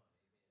 okay?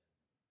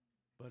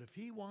 But if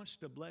he wants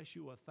to bless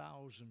you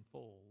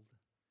 1,000-fold,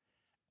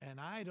 and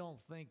I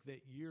don't think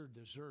that you're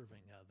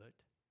deserving of it,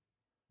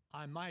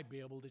 I might be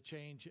able to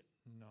change it.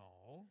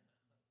 No.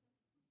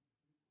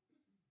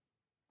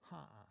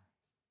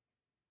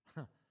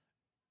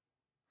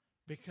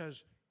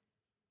 Because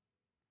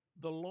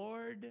the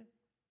Lord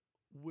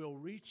will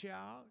reach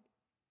out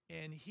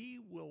and he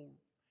will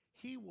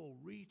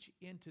reach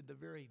into the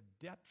very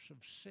depths of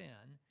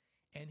sin,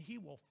 and he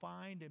will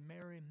find a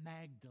Mary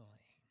Magdalene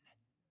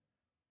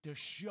to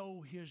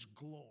show his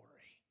glory.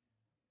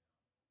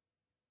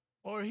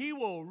 Or he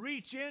will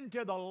reach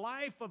into the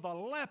life of a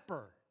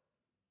leper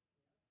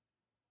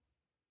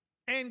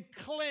and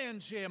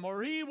cleanse him.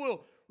 Or he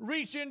will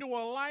reach into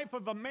a life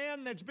of a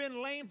man that's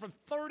been lame for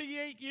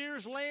 38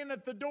 years, laying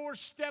at the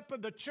doorstep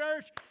of the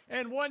church,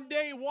 and one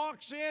day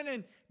walks in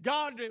and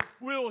God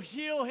will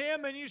heal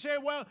him, and you say,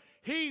 well,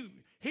 he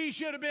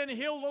should have been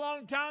healed a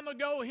long time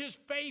ago. His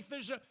faith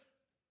is a...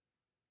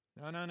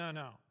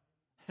 No.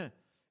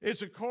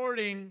 It's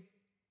according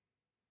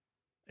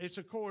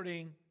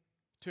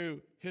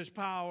to his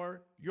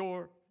power,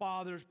 your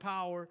Father's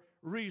power,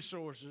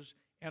 resources,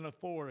 and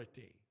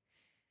authority.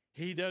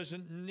 He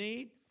doesn't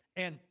need...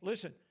 And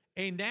listen,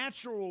 a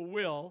natural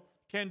will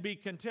can be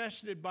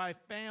contested by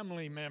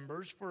family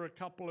members for a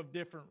couple of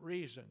different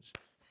reasons.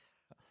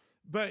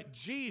 But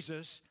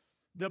Jesus,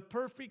 the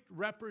perfect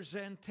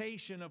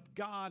representation of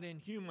God in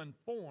human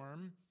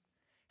form,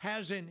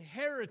 has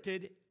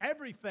inherited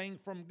everything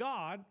from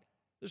God,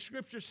 the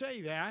scriptures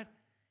say that,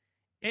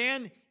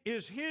 and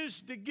is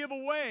his to give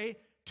away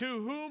to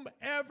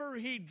whomever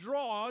he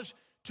draws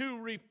to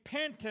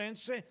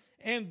repentance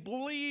and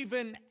believe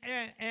and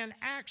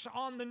acts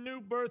on the new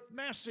birth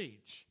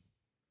message.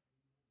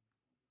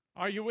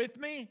 Are you with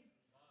me?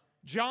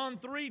 John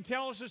 3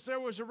 tells us there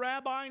was a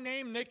rabbi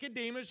named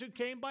Nicodemus who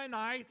came by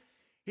night.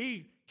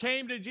 He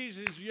came to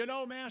Jesus. You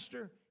know,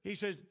 Master, he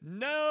says,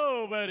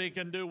 nobody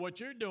can do what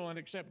you're doing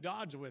except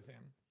God's with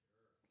him.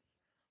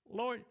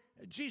 Lord,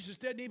 Jesus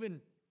doesn't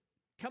even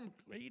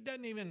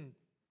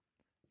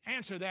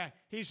answer that.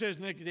 He says,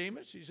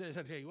 Nicodemus, he says,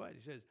 I'll tell you what,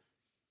 he says,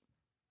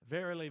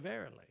 verily,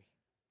 verily.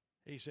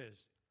 He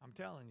says, I'm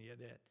telling you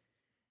that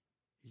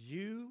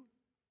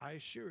I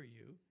assure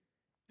you,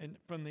 and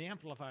from the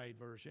Amplified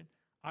Version,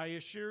 I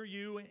assure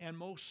you and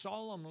most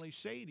solemnly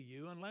say to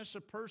you, unless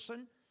a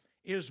person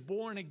is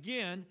born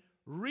again,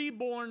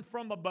 reborn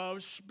from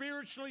above,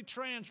 spiritually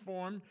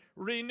transformed,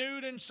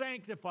 renewed and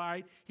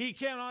sanctified, he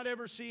cannot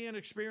ever see and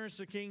experience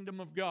the kingdom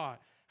of God.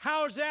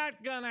 How's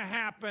that going to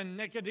happen,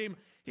 Nicodemus?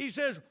 He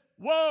says,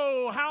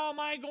 whoa, how am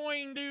I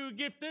going to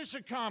get this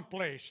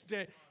accomplished?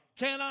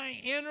 Can I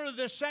enter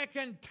the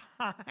second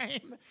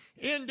time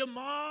into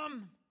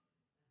mom?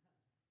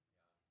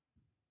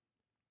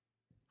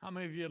 How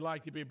many of you would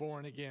like to be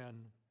born again?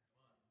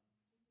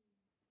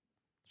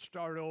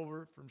 Start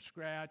over from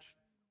scratch,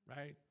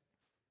 right?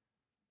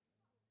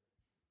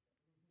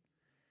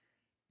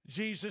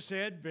 Jesus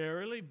said,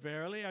 verily,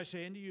 verily, I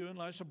say unto you,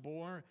 unless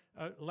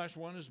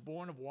one is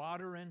born of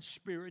water and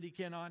spirit, he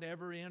cannot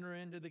ever enter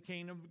into the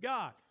kingdom of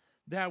God.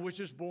 That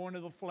which is born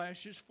of the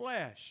flesh is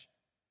flesh.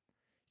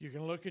 You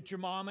can look at your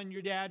mom and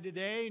your dad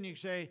today and you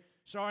say,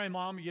 sorry,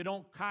 Mom, you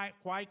don't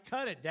quite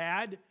cut it,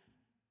 Dad.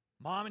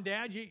 Mom and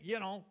Dad,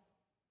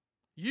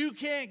 you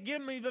can't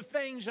give me the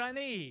things I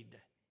need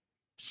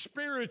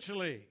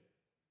spiritually.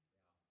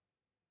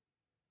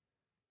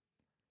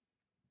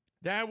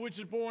 That which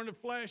is born of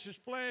flesh is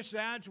flesh.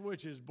 That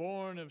which is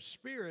born of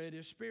spirit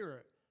is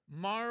spirit.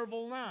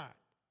 Marvel not.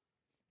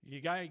 You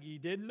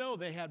didn't know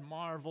they had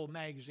Marvel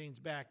magazines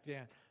back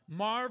then.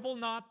 Marvel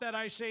not that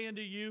I say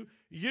unto you,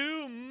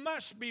 you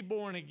must be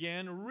born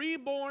again,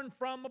 reborn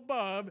from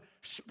above,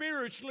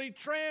 spiritually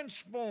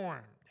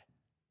transformed.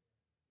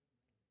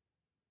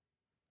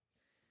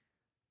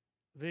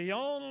 The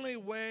only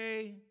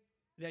way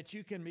that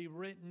you can be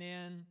written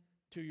in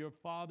to your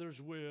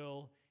Father's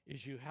will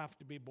is you have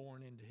to be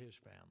born into His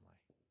family.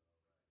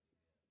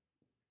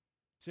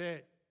 That's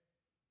it.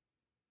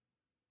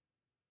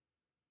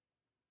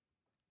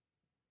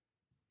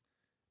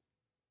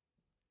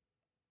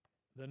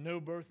 The new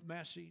birth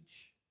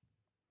message,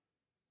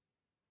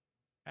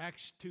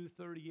 Acts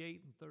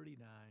 2:38 and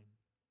 39.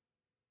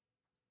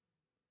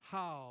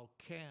 How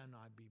can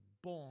I be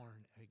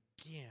born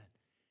again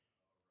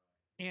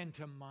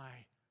into my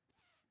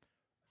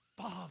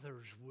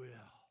Father's will?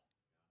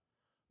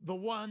 The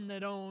one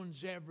that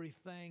owns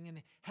everything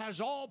and has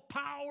all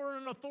power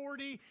and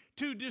authority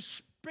to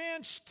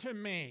dispense to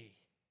me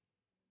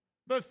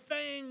the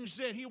things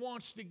that He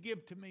wants to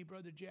give to me,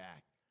 Brother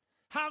Jack.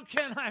 How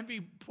can I be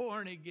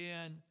born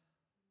again?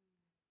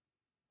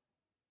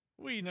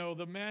 We know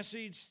the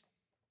message.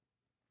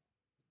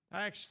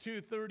 Acts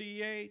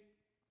 2:38.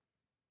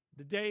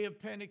 The day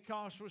of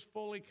Pentecost was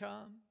fully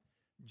come.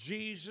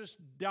 Jesus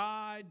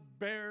died,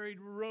 buried,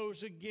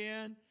 rose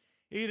again.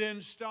 He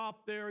didn't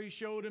stop there. He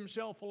showed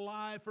Himself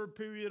alive for a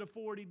period of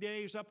 40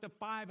 days, up to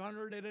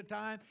 500 at a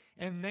time.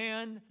 And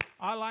then,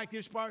 I like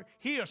this part,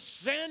 He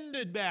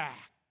ascended back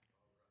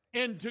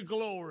into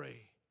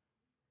glory.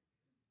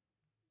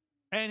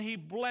 And He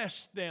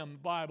blessed them, the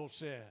Bible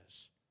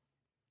says.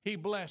 He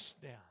blessed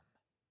them.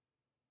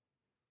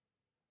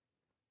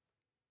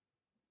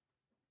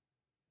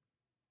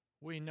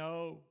 We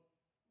know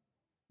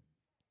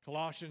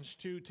Colossians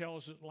 2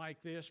 tells it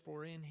like this,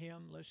 for in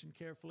Him, listen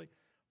carefully,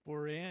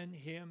 for in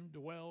Him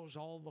dwells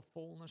all the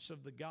fullness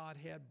of the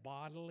Godhead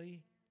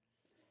bodily.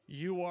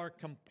 You are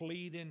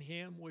complete in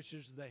Him, which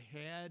is the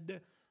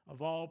head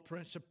of all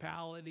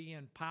principality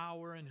and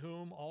power, in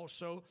whom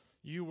also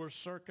you were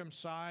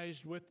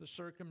circumcised with the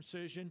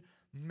circumcision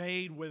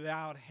made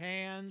without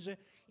hands,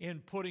 in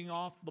putting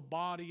off the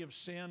body of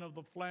sin of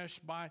the flesh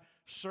by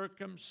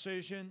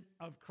circumcision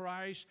of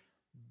Christ,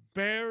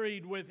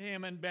 buried with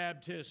Him in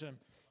baptism.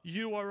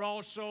 You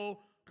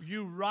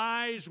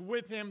rise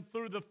with Him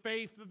through the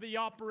faith of the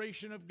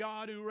operation of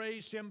God who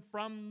raised Him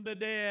from the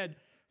dead,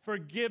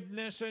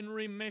 forgiveness and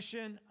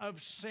remission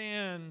of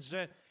sins.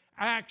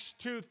 Acts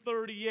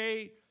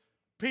 2:38,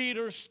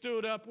 Peter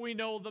stood up. We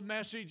know the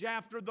message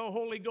after the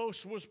Holy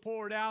Ghost was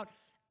poured out.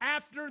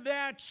 After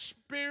that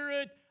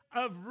spirit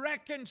of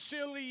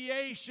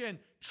reconciliation,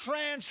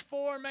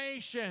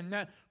 transformation,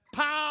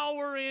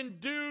 power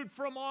endued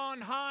from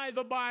on high,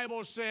 the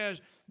Bible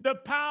says. The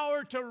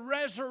power to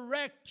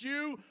resurrect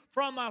you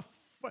from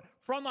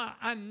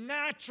a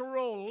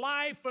natural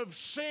life of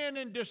sin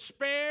and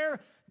despair,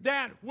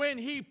 that when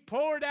He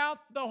poured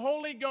out the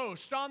Holy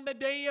Ghost on the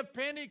day of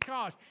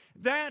Pentecost,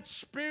 that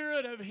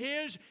Spirit of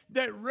His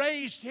that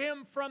raised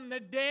Him from the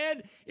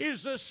dead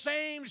is the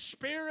same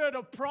Spirit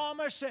of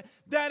promise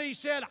that He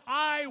said,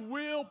 I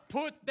will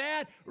put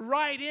that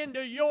right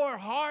into your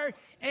heart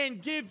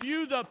and give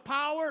you the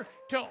power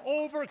to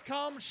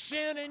overcome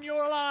sin in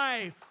your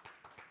life.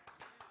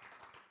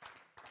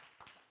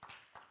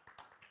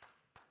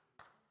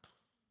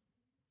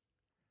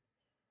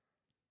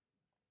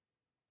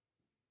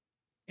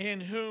 In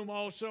whom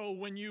also,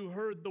 when you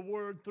heard the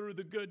word through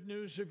the good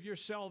news of your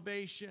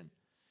salvation,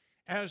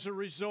 as a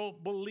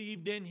result,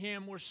 believed in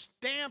Him, were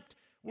stamped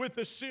with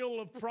the seal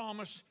of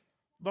promise,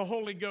 the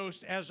Holy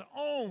Ghost, as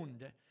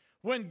owned.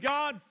 When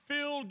God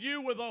filled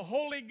you with the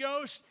Holy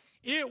Ghost,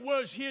 it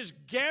was His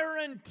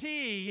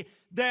guarantee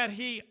that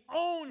He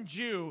owned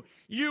you.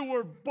 You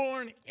were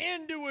born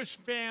into His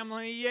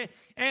family,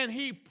 and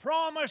He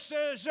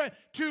promises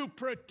to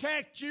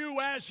protect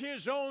you as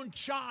His own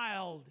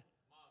child.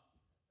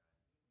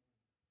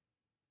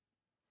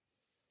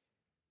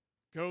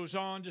 Goes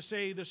on to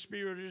say the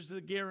Spirit is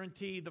the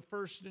guarantee, the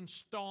first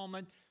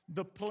installment,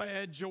 the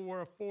pledge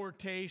or a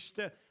foretaste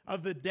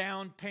of the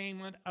down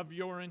payment of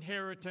your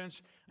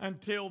inheritance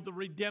until the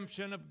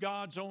redemption of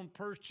God's own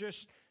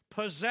purchased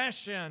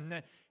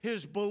possession,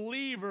 His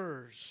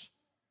believers,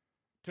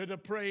 to the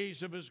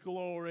praise of His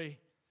glory.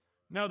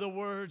 In other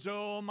words,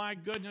 oh my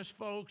goodness,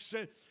 folks,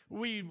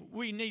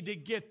 we need to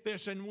get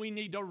this and we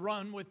need to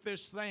run with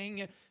this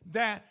thing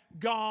that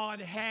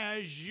God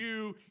has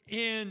you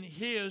in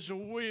His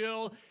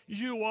will.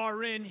 You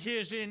are in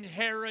His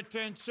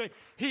inheritance.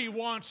 He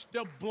wants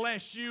to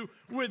bless you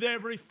with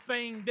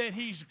everything that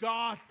He's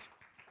got.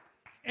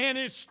 And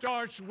it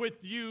starts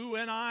with you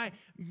and I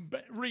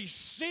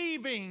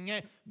receiving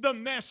the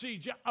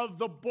message of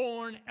the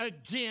born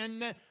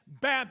again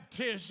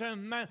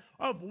baptism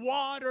of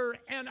water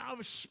and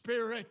of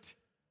Spirit.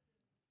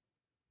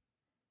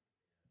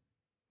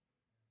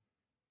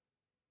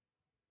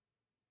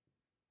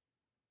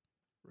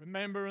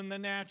 Remember, in the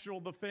natural,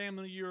 the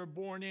family you are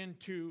born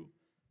into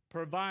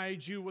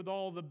provides you with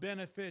all the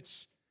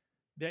benefits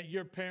that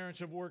your parents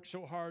have worked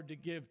so hard to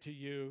give to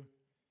you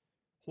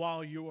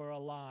while you are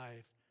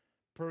alive.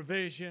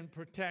 Provision,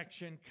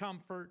 protection,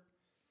 comfort.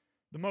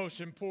 The most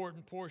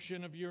important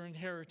portion of your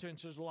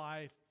inheritance is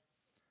life.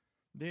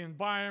 The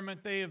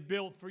environment they have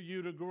built for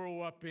you to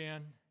grow up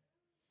in.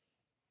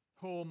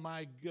 Oh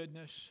my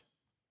goodness.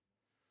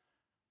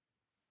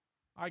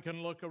 I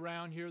can look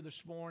around here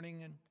this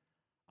morning and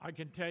I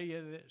can tell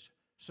you that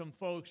some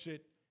folks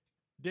that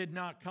did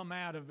not come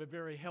out of a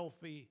very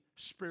healthy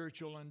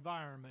spiritual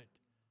environment.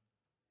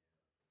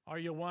 Are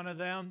you one of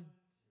them?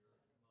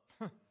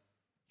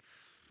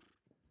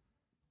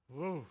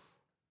 Whoa.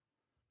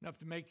 Enough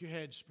to make your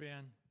head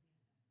spin.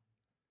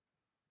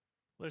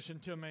 Listen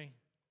to me.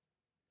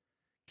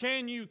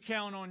 Can you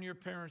count on your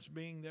parents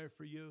being there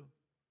for you?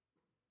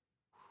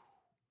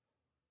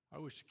 I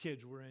wish the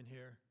kids were in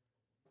here.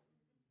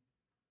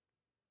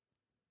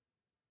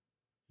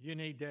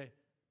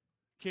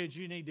 Kids,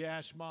 you need to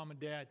ask Mom and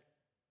Dad,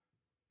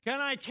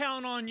 can I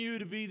count on you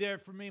to be there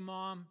for me,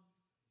 Mom?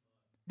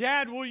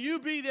 Dad, will you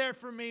be there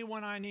for me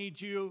when I need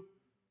you?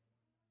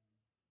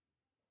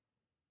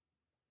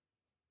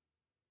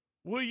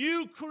 Will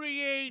you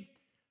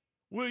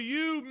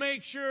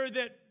make sure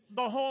that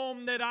the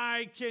home that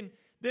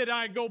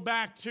I go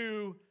back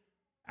to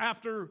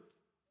after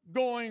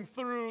going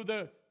through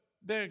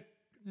the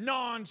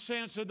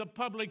nonsense of the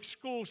public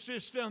school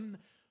system,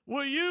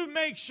 will you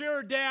make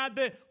sure, Dad,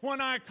 that when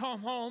I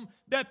come home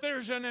that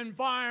there's an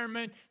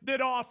environment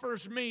that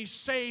offers me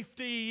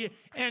safety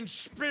and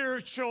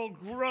spiritual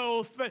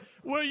growth?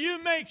 Will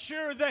you make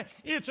sure that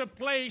it's a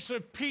place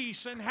of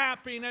peace and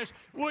happiness?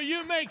 Will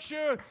you make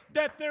sure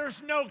that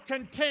there's no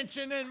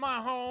contention in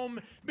my home?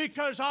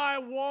 Because I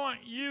want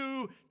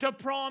you to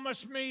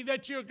promise me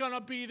that you're going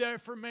to be there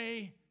for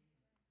me.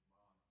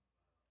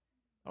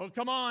 Oh,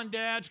 come on,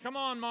 dads. Come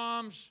on,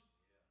 moms.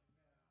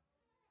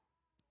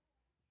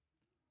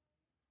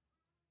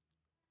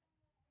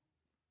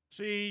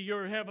 See,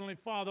 your Heavenly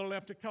Father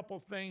left a couple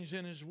things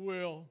in His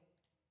will.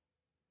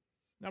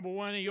 Number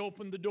one, He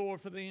opened the door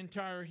for the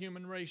entire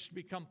human race to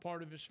become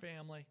part of His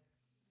family.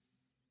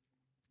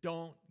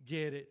 Don't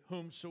get it,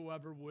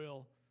 whomsoever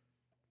will.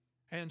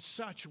 And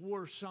such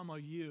were some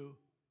of you.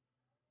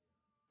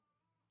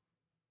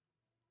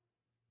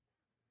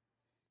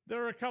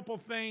 There are a couple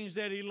things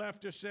that He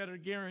left us that are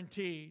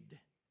guaranteed.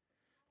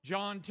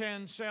 John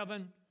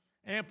 10:7,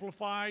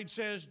 Amplified,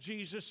 says,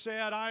 Jesus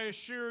said, I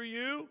assure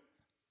you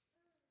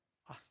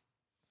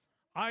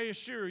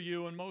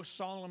and most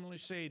solemnly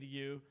say to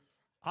you,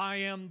 I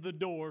am the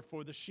door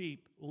for the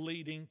sheep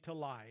leading to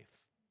life.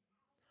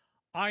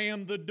 I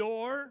am the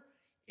door.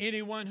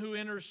 Anyone who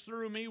enters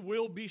through me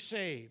will be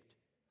saved.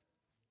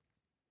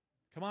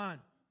 Come on.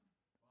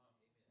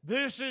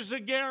 This is a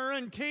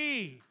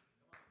guarantee.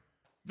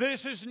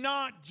 This is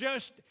not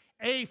just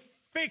a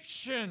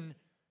fiction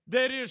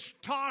that is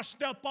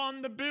tossed up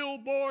on the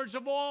billboards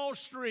of Wall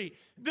Street.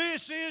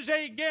 This is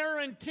a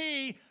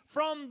guarantee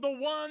from the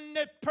one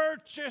that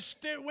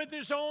purchased it with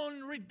His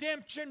own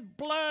redemption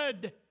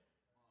blood.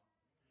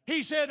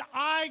 He said,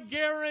 I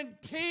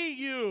guarantee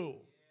you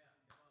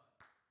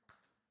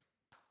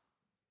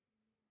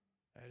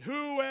that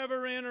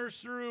whoever enters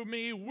through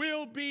me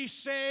will be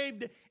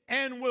saved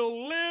and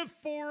will live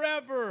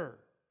forever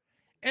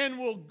and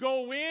will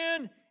go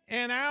in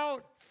and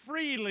out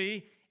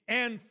freely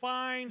and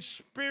find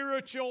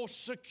spiritual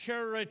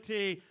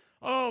security.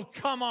 Oh,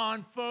 come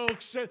on,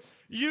 folks.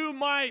 You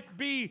might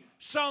be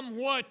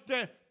somewhat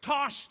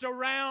tossed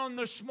around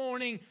this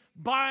morning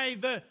by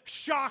the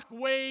shock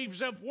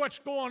waves of what's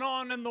going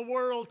on in the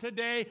world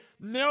today.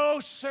 No,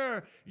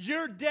 sir.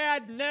 Your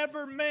dad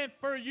never meant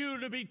for you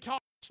to be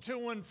tossed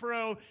to and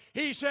fro.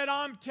 He said,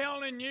 I'm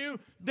telling you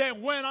that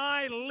when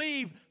I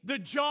leave, the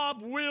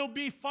job will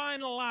be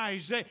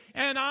finalized,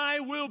 and I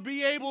will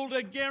be able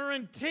to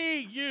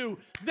guarantee you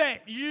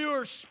that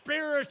your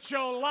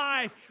spiritual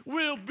life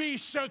will be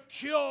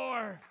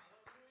secure.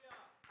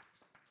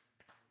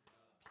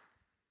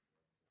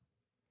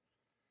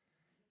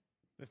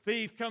 The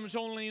thief comes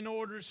only in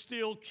order to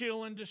steal,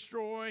 kill, and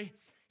destroy.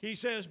 He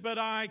says, but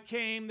I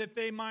came that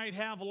they might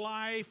have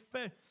life.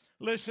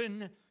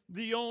 Listen,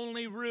 the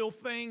only real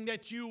thing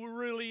that you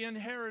really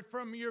inherit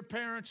from your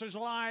parents'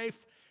 life.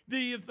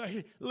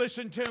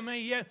 Listen to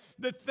me.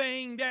 The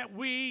thing that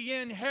we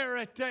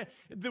inherit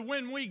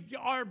when we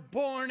are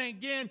born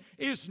again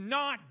is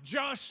not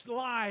just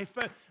life,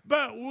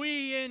 but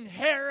we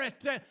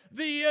inherit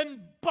the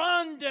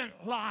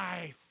abundant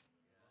life.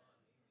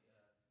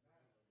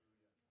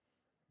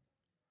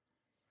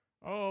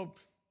 Oh,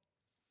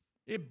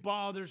 it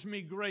bothers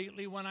me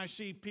greatly when I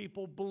see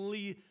people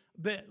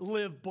that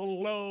live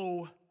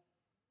below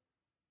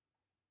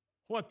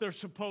what they're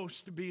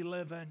supposed to be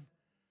living.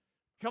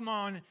 Come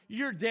on,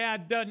 your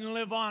dad doesn't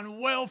live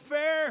on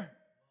welfare.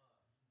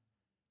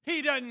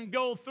 He doesn't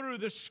go through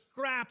the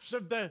scraps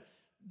of the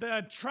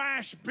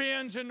trash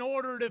bins in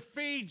order to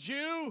feed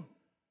you.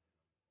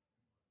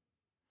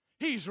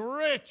 He's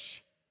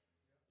rich.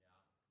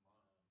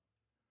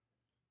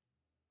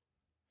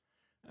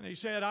 And he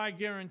said, I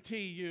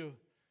guarantee you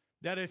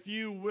that if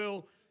you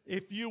will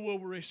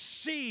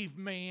receive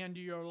me into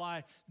your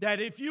life,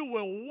 that if you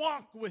will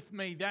walk with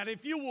me, that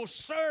if you will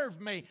serve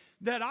me,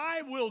 that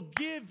I will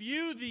give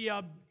you the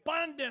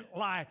abundant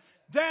life.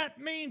 That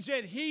means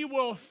that he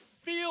will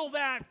fill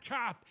that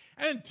cup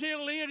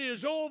until it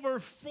is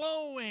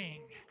overflowing.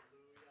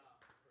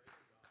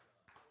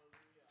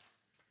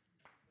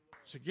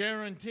 It's a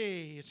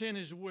guarantee. It's in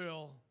his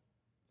will.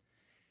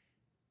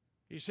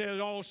 He said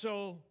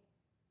also,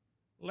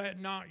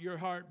 let not your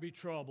heart be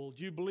troubled.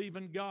 You believe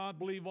in God,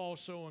 believe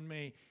also in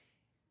me.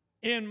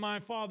 In my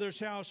Father's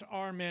house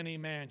are many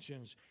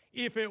mansions.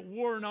 If it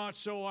were not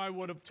so, I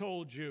would have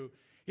told you.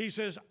 He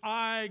says,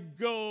 I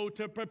go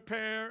to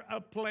prepare a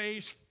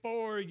place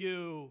for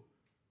you.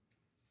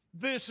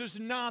 This is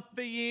not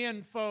the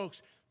end,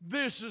 folks.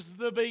 This is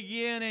the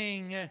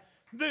beginning.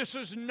 This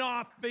is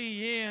not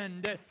the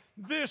end.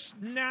 This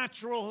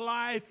natural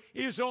life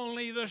is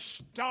only the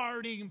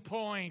starting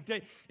point.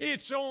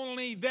 It's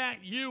only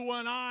that you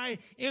and I,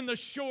 in the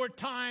short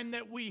time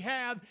that we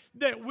have,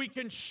 that we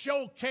can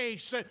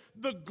showcase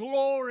the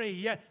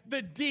glory,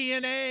 the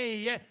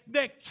DNA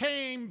that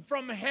came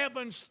from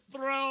heaven's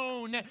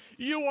throne.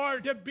 You are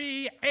to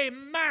be a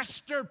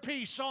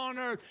masterpiece on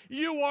earth.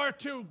 You are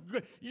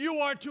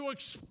to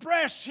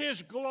express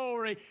his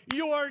glory.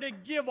 You are to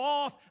give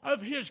off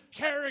of his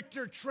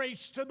character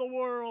traits to the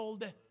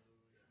world.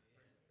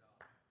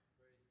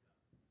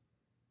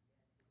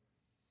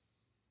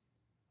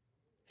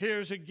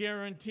 Here's a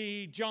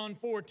guarantee. John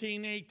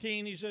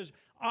 14:18, he says,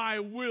 I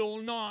will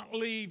not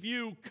leave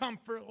you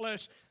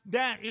comfortless.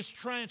 That is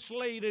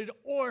translated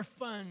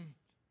orphan.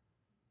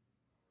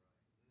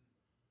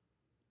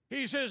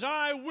 He says,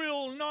 I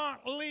will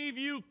not leave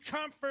you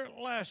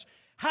comfortless.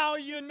 How are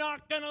you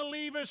not going to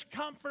leave us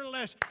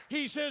comfortless?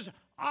 He says,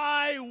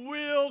 I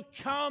will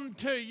come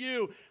to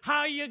you. How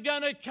are you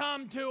going to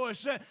come to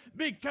us?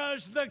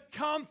 Because the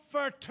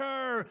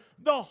Comforter,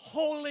 the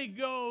Holy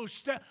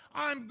Ghost,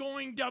 I'm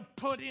going to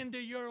put into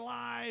your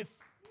life.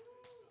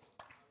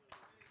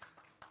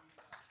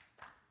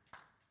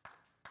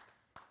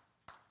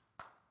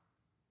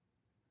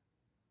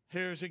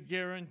 Here's a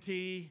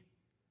guarantee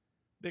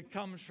that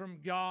comes from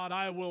God.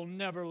 I will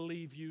never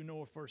leave you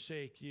nor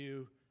forsake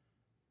you.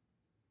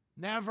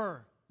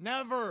 Never,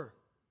 never.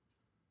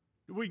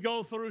 We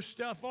go through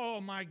stuff,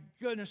 oh my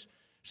goodness.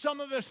 Some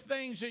of the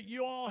things that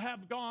you all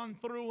have gone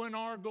through and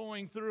are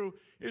going through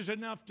is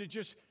enough to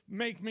just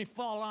make me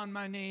fall on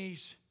my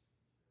knees.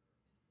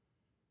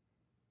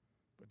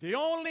 But the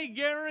only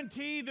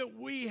guarantee that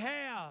we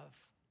have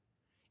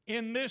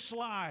in this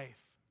life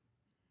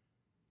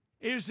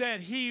is that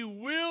he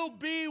will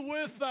be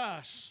with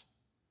us.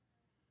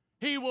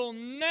 He will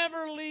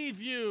never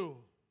leave you.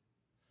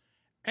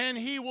 And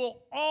he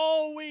will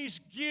always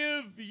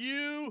give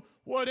you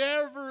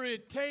whatever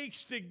it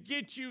takes to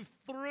get you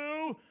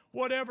through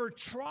whatever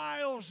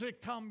trials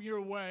that come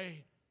your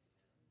way.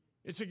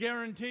 It's a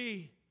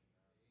guarantee.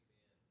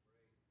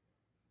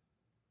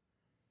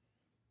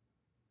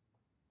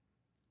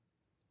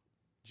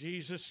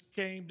 Jesus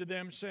came to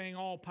them saying,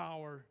 all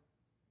power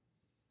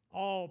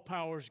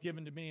is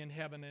given to me in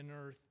heaven and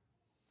earth.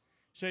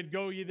 Said,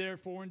 go ye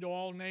therefore into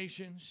all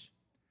nations,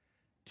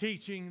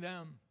 teaching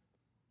them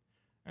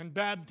and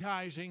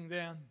baptizing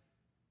them.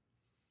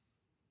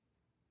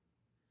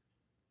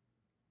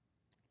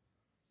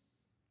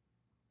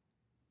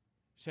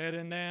 Said,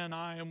 and then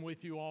I am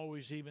with you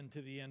always, even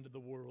to the end of the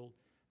world.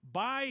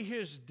 By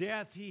his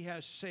death he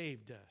has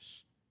saved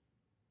us.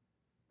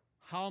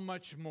 How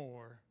much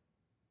more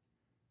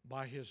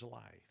by his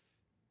life?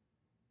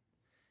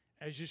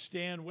 As you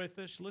stand with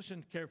us,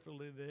 listen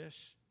carefully to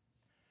this.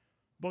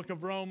 Book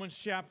of Romans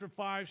chapter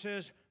 5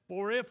 says,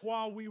 for if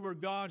while we were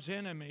God's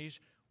enemies,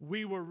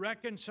 we were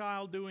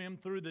reconciled to him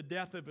through the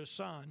death of his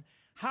Son,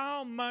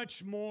 how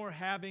much more,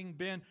 having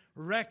been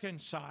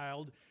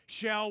reconciled,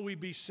 shall we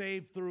be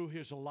saved through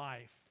his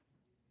life?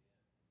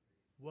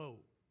 Whoa.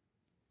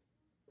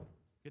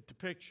 Get the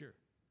picture.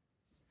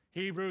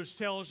 Hebrews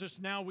tells us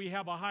now we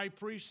have a high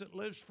priest that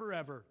lives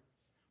forever.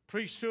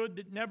 Priesthood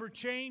that never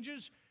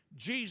changes,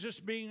 Jesus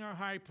being our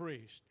high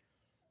priest.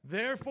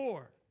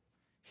 Therefore,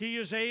 He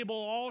is able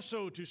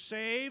also to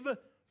save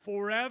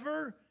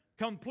forever,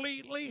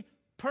 completely,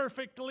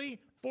 perfectly,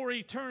 for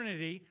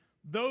eternity,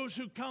 those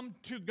who come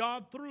to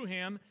God through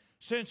Him,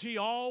 since He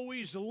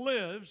always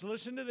lives.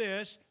 Listen to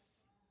this.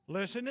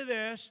 Listen to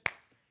this.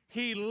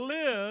 He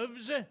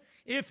lives.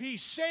 If He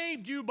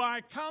saved you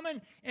by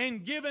coming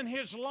and giving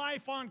His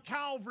life on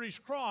Calvary's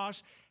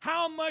cross,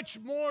 how much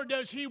more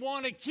does He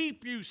want to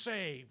keep you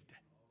saved?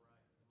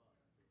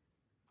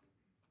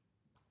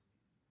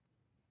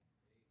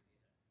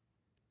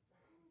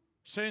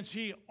 Since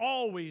He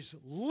always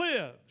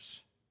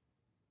lives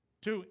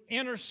to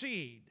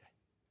intercede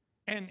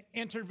and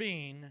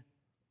intervene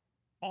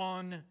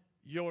on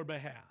your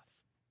behalf.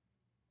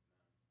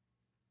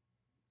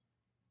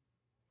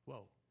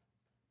 Whoa.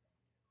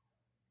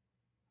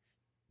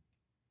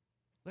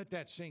 Let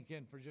that sink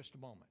in for just a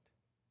moment.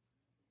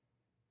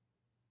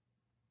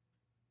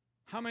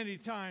 How many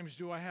times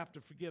do I have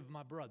to forgive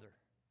my brother?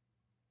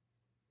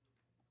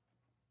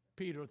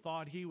 Peter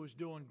thought he was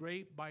doing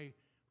great by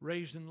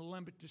raising the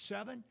limit to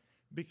 7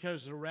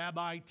 because the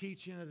rabbi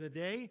teaching of the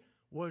day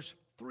was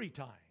 3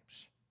 times.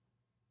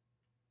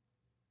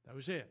 That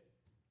was it.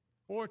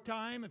 4th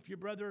time, if your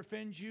brother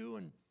offends you,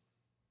 and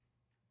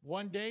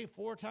one day,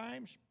 4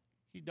 times,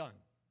 he's done.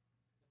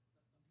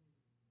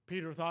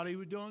 Peter thought he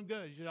was doing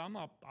good. He said, I'm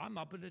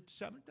up at it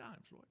 7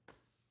 times, Lord.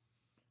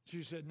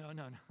 She said, no.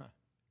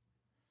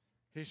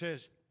 He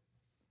says,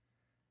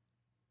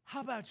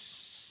 how about,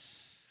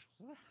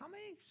 how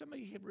many?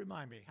 Somebody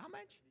remind me. How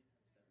much?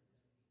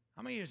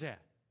 How many is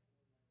that?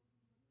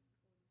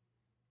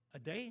 A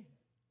day?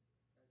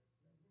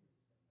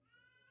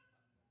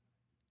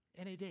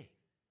 Any day.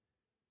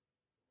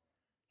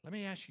 Let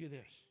me ask you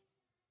this.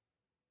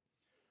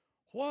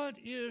 What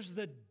is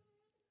the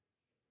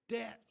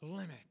debt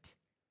limit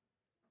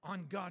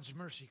on God's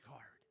mercy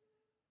card?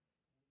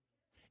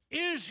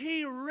 Is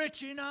He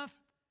rich enough?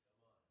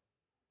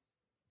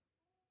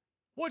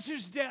 What's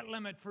His debt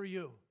limit for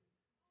you?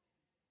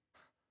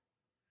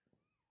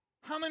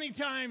 How many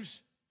times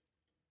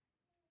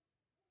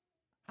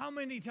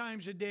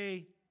a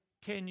day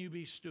can you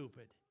be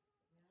stupid?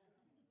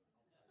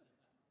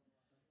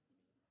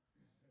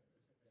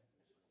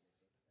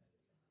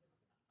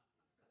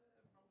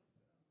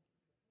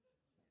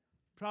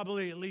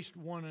 Probably at least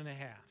 1.5.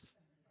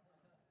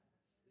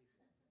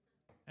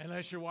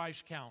 Unless your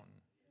wife's counting.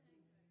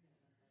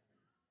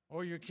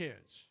 Or your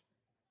kids.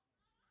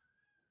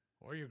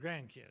 Or your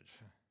grandkids.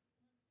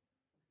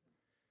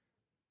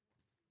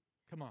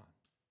 Come on.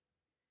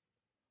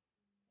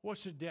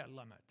 What's the debt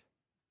limit?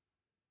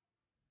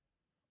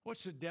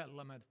 What's the debt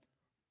limit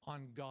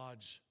on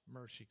God's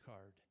mercy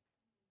card?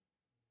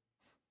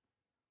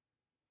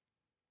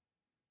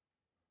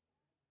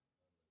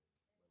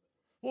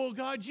 Well,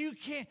 God, you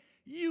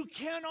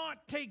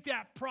cannot take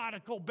that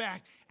prodigal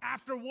back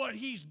after what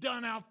he's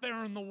done out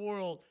there in the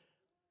world.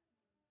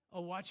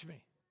 Oh, watch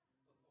me.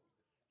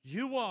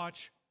 You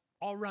watch,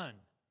 I'll run.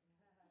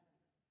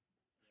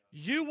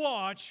 You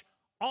watch,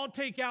 I'll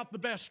take out the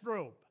best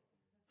robe.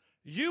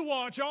 You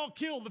watch, I'll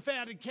kill the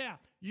fatted calf.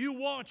 You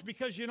watch,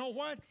 because you know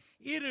what?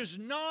 It is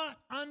not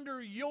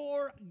under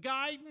your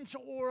guidance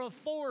or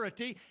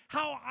authority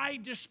how I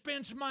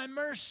dispense my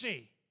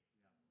mercy.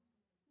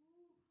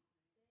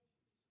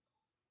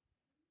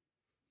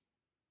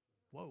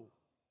 Whoa.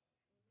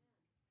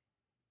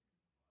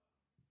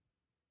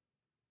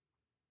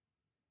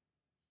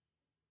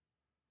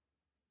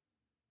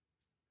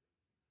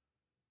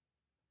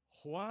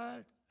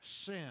 What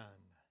sin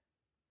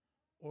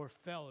or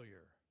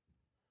failure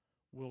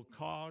will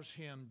cause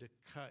Him to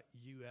cut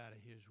you out of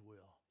His will?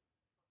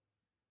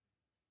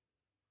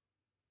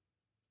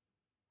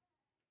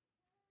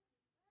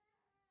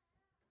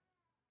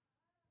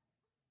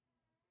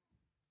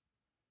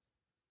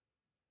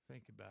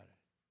 Think about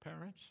it.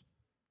 Parents,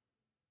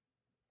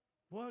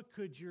 what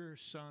could your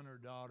son or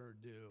daughter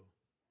do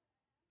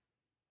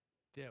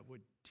that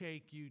would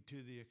take you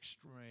to the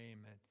extreme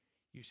and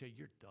you say,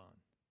 you're done?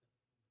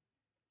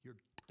 You're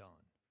done.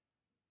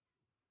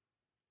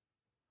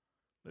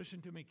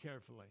 Listen to me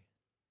carefully.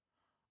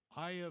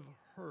 I have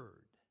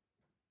heard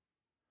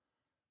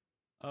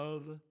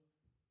of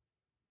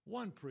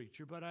one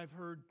preacher, but I've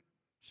heard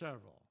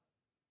several,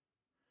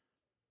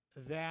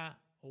 that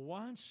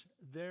once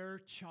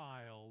their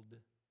child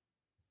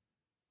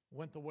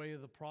went the way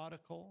of the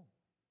prodigal,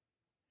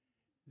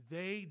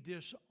 they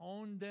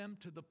disowned them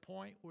to the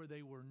point where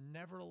they were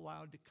never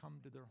allowed to come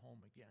to their home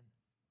again.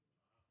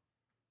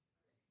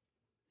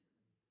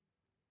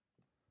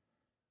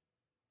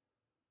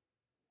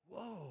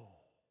 Whoa.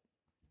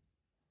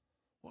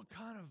 What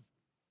kind of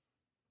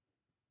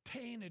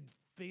tainted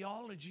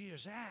theology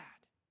is that?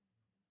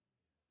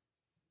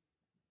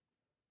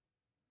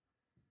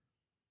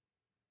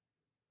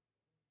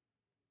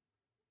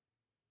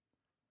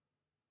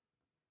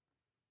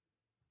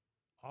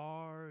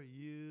 Are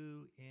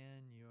you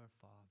in your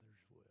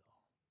Father's will?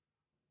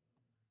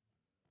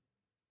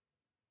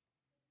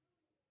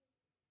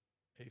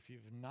 If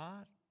you've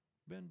not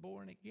been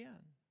born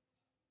again,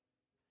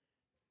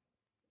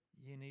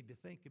 you need to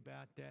think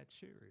about that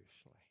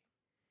seriously.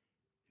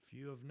 if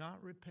you have not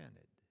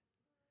repented,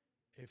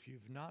 if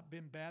you've not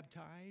been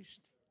baptized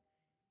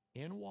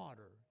in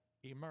water,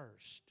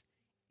 immersed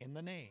in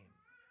the name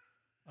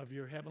of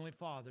your Heavenly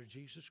Father,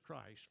 Jesus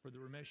Christ, for the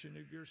remission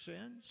of your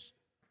sins,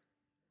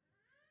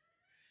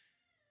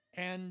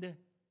 and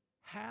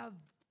have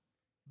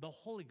the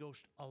Holy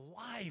Ghost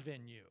alive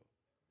in you.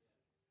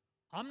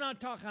 I'm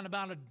not talking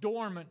about a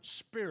dormant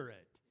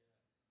spirit.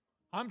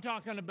 I'm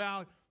talking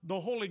about the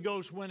Holy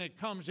Ghost when it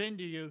comes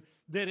into you,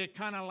 that it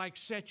kind of like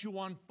sets you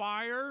on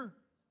fire.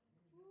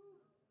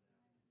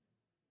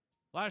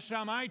 Last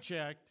time I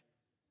checked,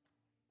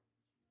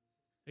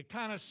 it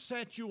kind of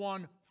sets you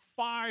on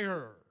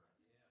fire.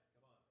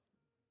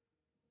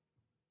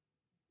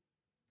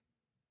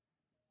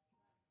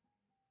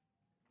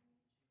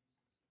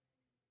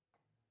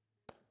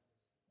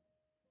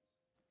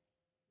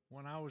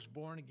 When I was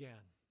born again,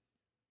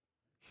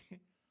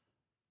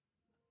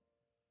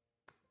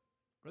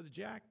 Brother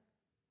Jack,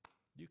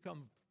 you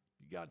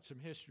got some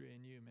history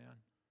in you, man.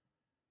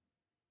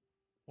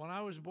 When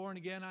I was born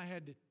again, I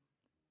had to,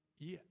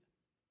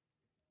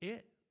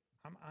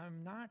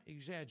 I'm not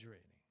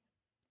exaggerating.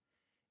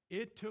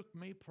 It took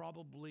me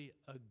probably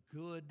a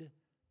good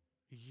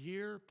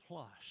year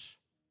plus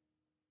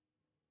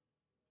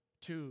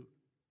to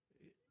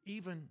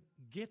even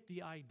get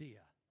the idea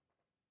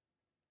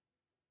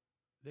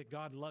that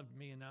God loved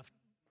me enough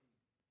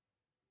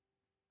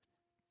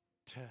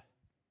to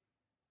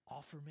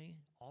offer me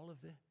all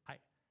of this.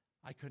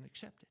 I couldn't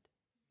accept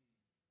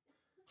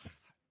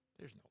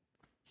it.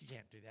 You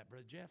can't do that,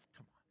 Brother Jeff.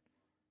 Come on.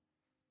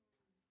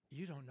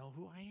 You don't know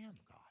who I am,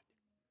 God.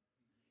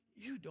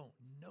 You don't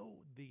know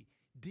the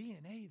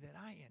DNA that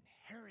I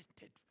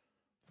inherited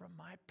from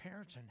my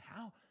parents and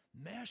how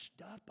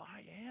messed up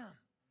I am.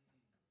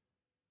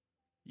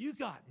 You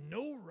got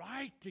no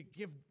right to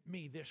give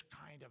me this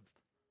kind of.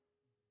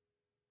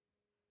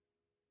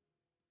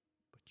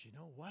 But you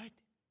know what?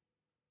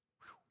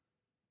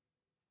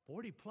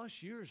 40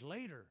 plus years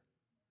later,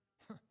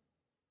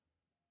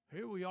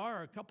 here we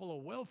are, a couple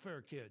of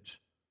welfare kids.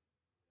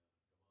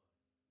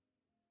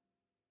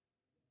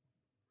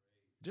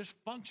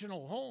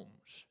 Dysfunctional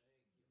homes.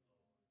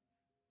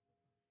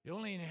 The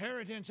only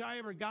inheritance I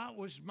ever got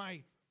was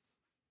my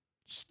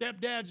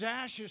stepdad's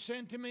ashes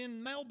sent to me in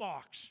the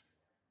mailbox.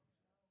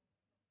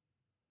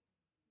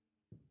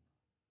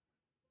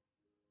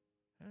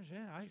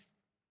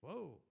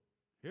 Whoa,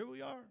 here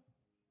we are.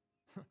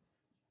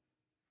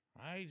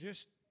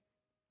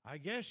 I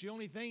guess the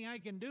only thing I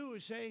can do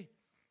is say,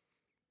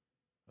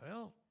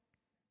 well,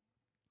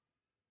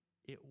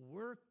 it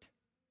worked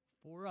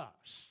for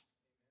us.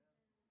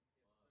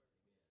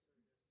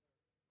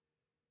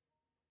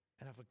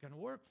 And if it can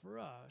work for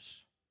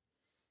us,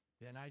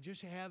 then I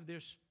just have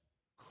this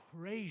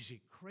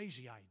crazy,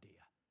 crazy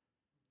idea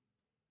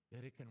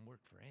that it can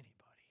work for anybody.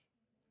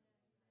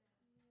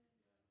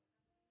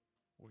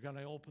 We're going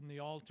to open the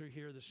altar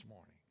here this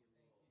morning.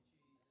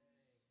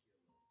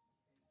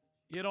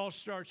 It all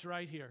starts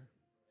right here.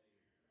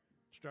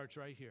 Starts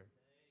right here.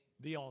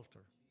 The altar.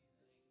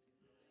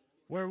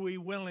 Where we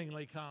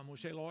willingly come. We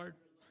say, Lord,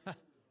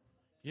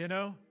 you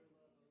know,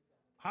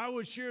 I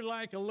would sure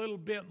like a little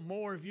bit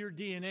more of your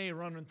DNA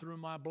running through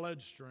my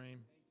bloodstream.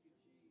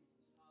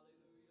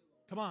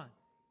 Come on.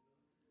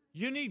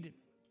 You need,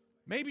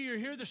 maybe you're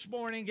here this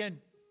morning and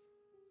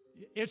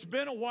it's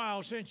been a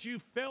while since you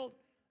felt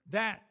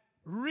that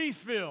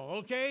refill,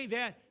 okay?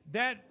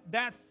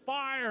 That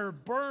fire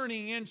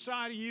burning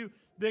inside of you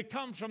that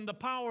comes from the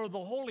power of the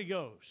Holy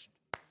Ghost.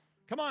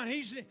 Come on,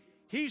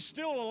 He's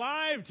still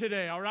alive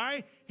today, all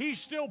right? He's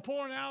still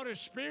pouring out His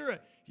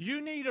Spirit.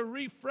 You need a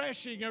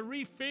refreshing, a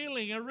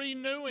refilling, a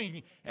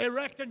renewing, a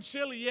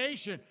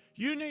reconciliation.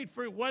 You need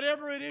for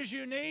whatever it is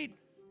you need,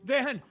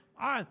 then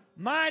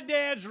my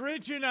dad's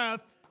rich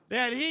enough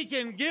that He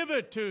can give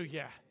it to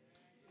you.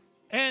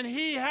 And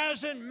He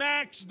hasn't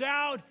maxed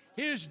out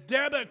His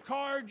debit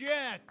card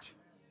yet.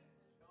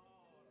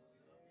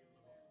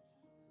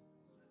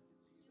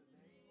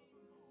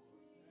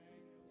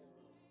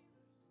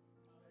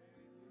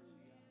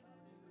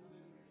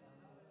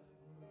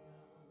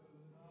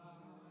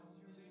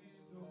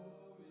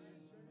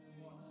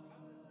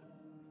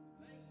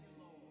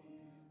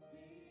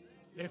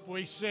 If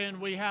we sin,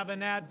 we have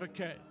an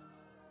advocate.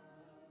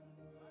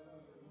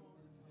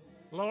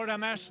 Lord, I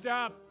messed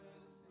up.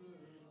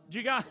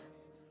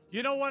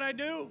 You know what I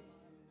do?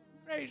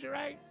 Raise it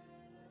right.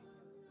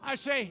 I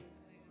say,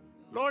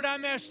 Lord, I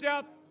messed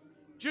up.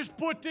 Just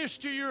put this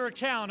to your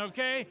account,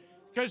 okay?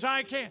 Because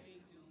I can't.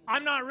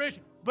 I'm not rich,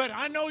 but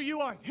I know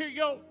you are. Here you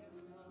go.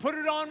 Put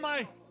it on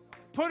my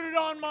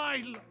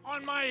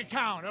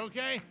account,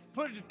 okay?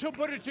 Put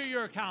it to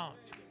your account.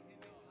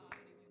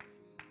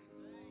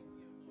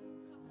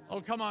 Oh,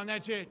 come on,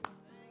 that's it.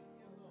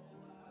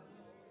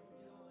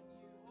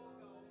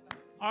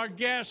 Our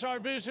guests, our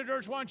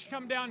visitors, why don't you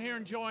come down here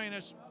and join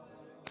us?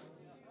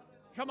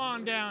 Come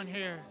on down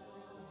here.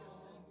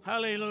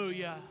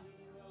 Hallelujah.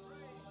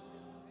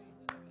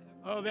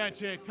 Oh,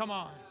 that's it. Come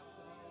on.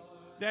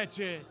 That's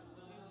it.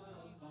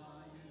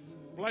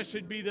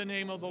 Blessed be the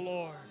name of the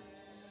Lord.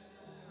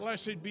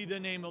 Blessed be the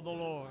name of the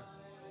Lord.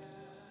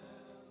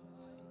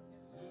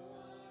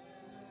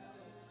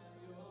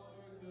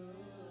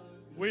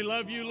 We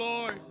love you,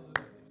 Lord.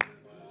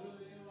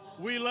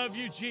 We love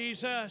you,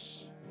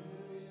 Jesus.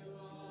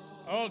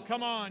 Oh,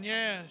 come on,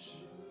 yes.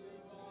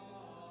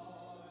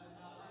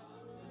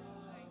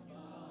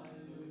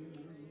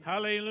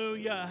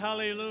 Hallelujah,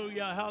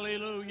 hallelujah,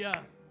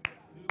 hallelujah.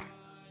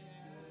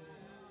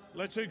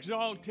 Let's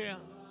exalt Him.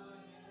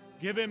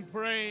 Give Him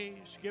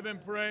praise, give Him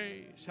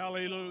praise.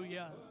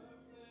 Hallelujah.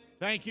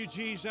 Thank you,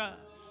 Jesus.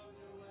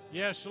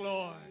 Yes,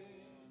 Lord.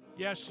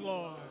 Yes,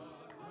 Lord.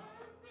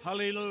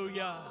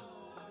 Hallelujah.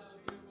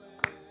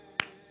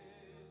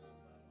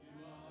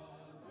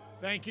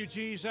 Thank you,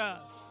 Jesus.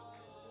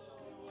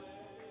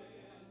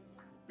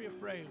 Be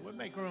afraid. We'll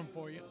make room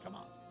for you. Come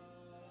on.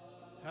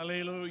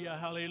 Hallelujah,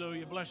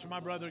 hallelujah. Bless my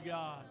brother,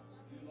 God.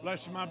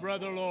 Bless my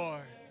brother,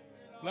 Lord.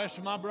 Bless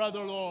my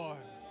brother, Lord.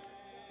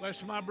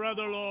 Bless my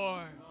brother,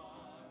 Lord.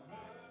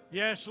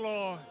 Yes,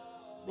 Lord.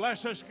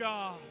 Bless us,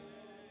 God.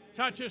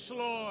 Touch us,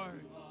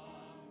 Lord.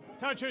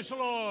 Touch us,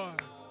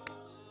 Lord.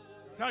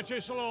 Touch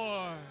us,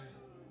 Lord.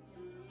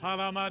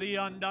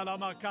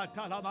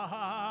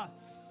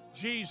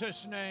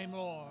 Jesus' name,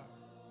 Lord.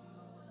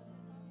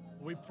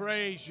 We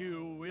praise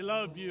you. We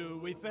love you.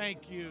 We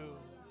thank you.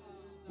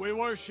 We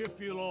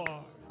worship you,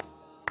 Lord.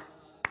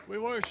 We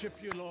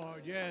worship you,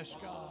 Lord. Yes,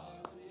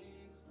 God.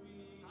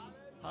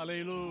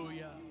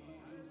 Hallelujah.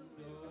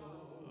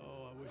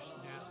 Oh, I wish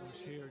Nat was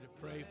here to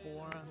pray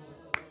for him.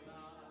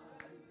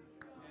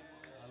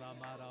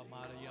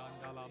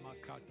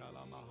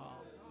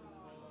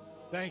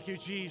 Thank you,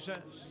 Jesus.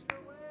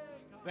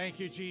 Thank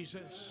you,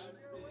 Jesus.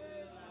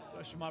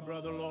 Bless my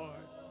brother,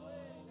 Lord.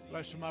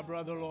 Bless my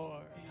brother,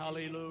 Lord.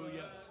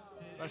 Hallelujah.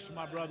 Bless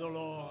my brother,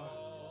 Lord.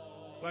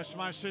 Bless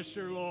my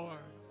sister, Lord.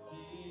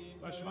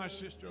 Bless my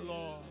sister,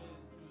 Lord.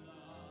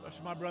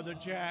 Bless my brother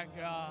Jack,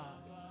 God.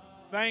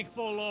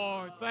 Thankful,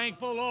 Lord.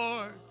 Thankful,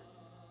 Lord.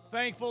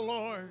 Thankful,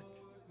 Lord.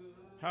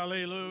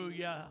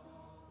 Hallelujah.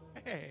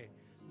 Hey,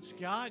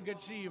 Scott, good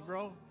to see you,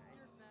 bro.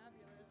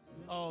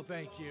 Oh,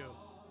 thank you.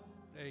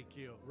 Thank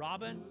you.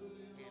 Robin?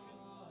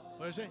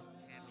 What is it?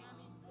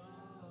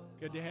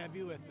 Good to have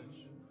you with us.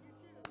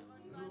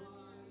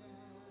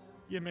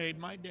 You made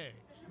my day.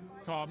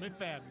 Call me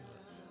fabulous.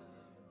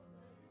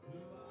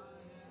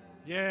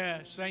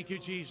 Yes, thank you,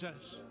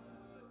 Jesus.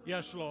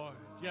 Yes, Lord.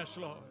 Yes,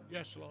 Lord.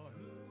 Yes, Lord.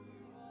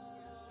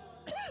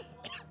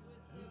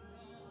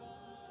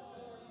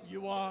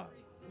 You are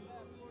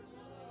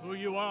who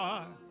you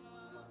are.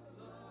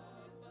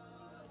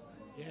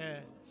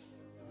 Yes.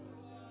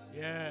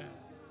 Yeah.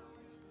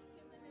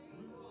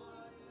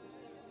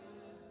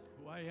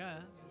 Who I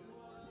am.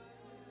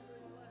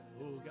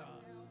 Oh, God.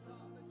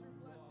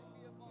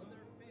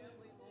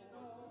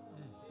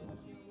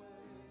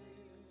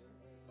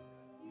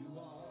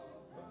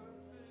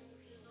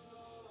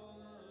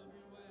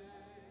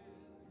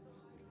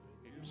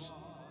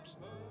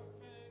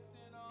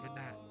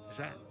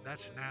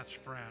 That's Nat's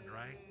friend,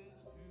 right?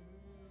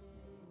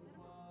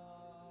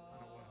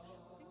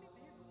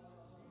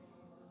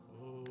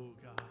 Oh,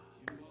 God.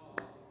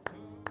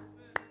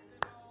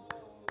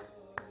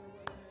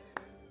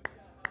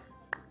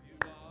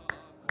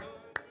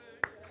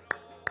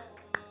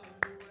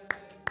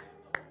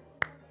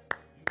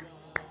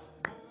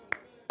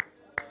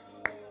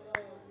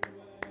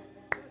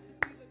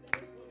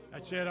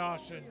 That's it,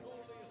 Austin.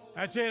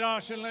 That's it,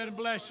 Austin. Let him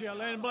bless you.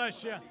 Let him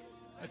bless you.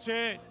 That's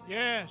it.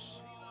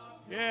 Yes.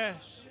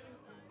 Yes.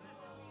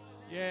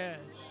 Yes.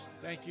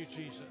 Thank you,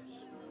 Jesus.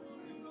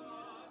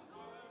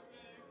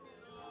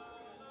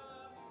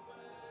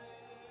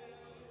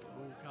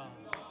 Oh, God.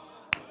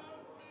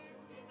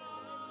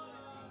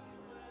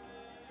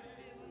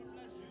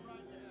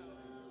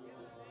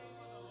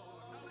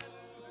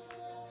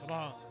 Come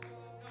on.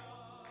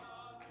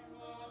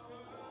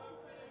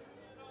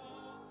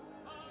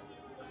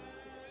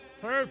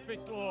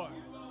 Perfect, Lord.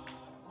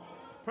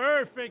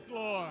 Perfect,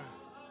 Lord.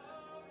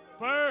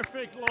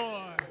 Perfect,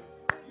 Lord.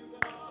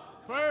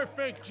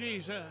 Perfect,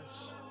 Jesus.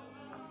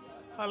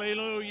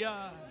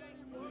 Hallelujah.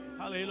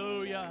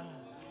 Hallelujah.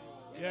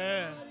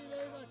 Yes.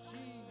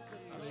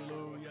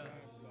 Hallelujah.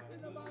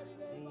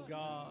 Oh,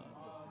 God.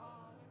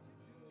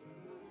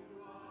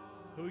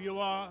 Who you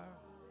are.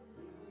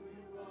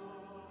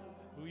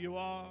 Who you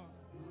are.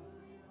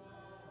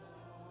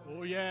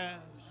 Oh, yes.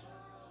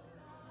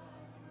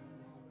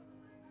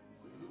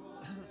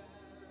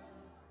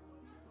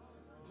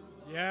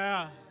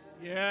 Yeah.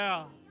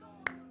 Yeah.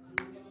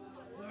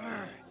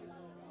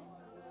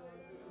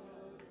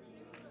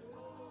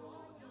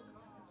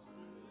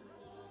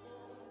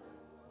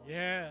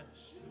 Yes.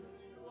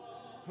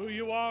 Who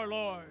you are,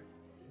 Lord.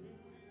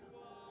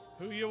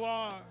 Who you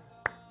are.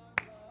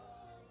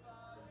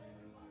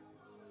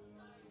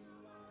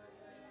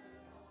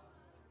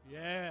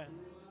 Yes.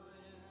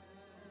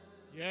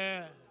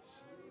 Yes.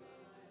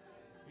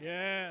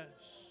 Yes.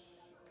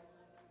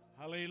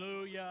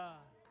 Hallelujah.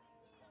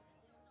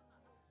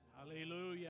 Hallelujah.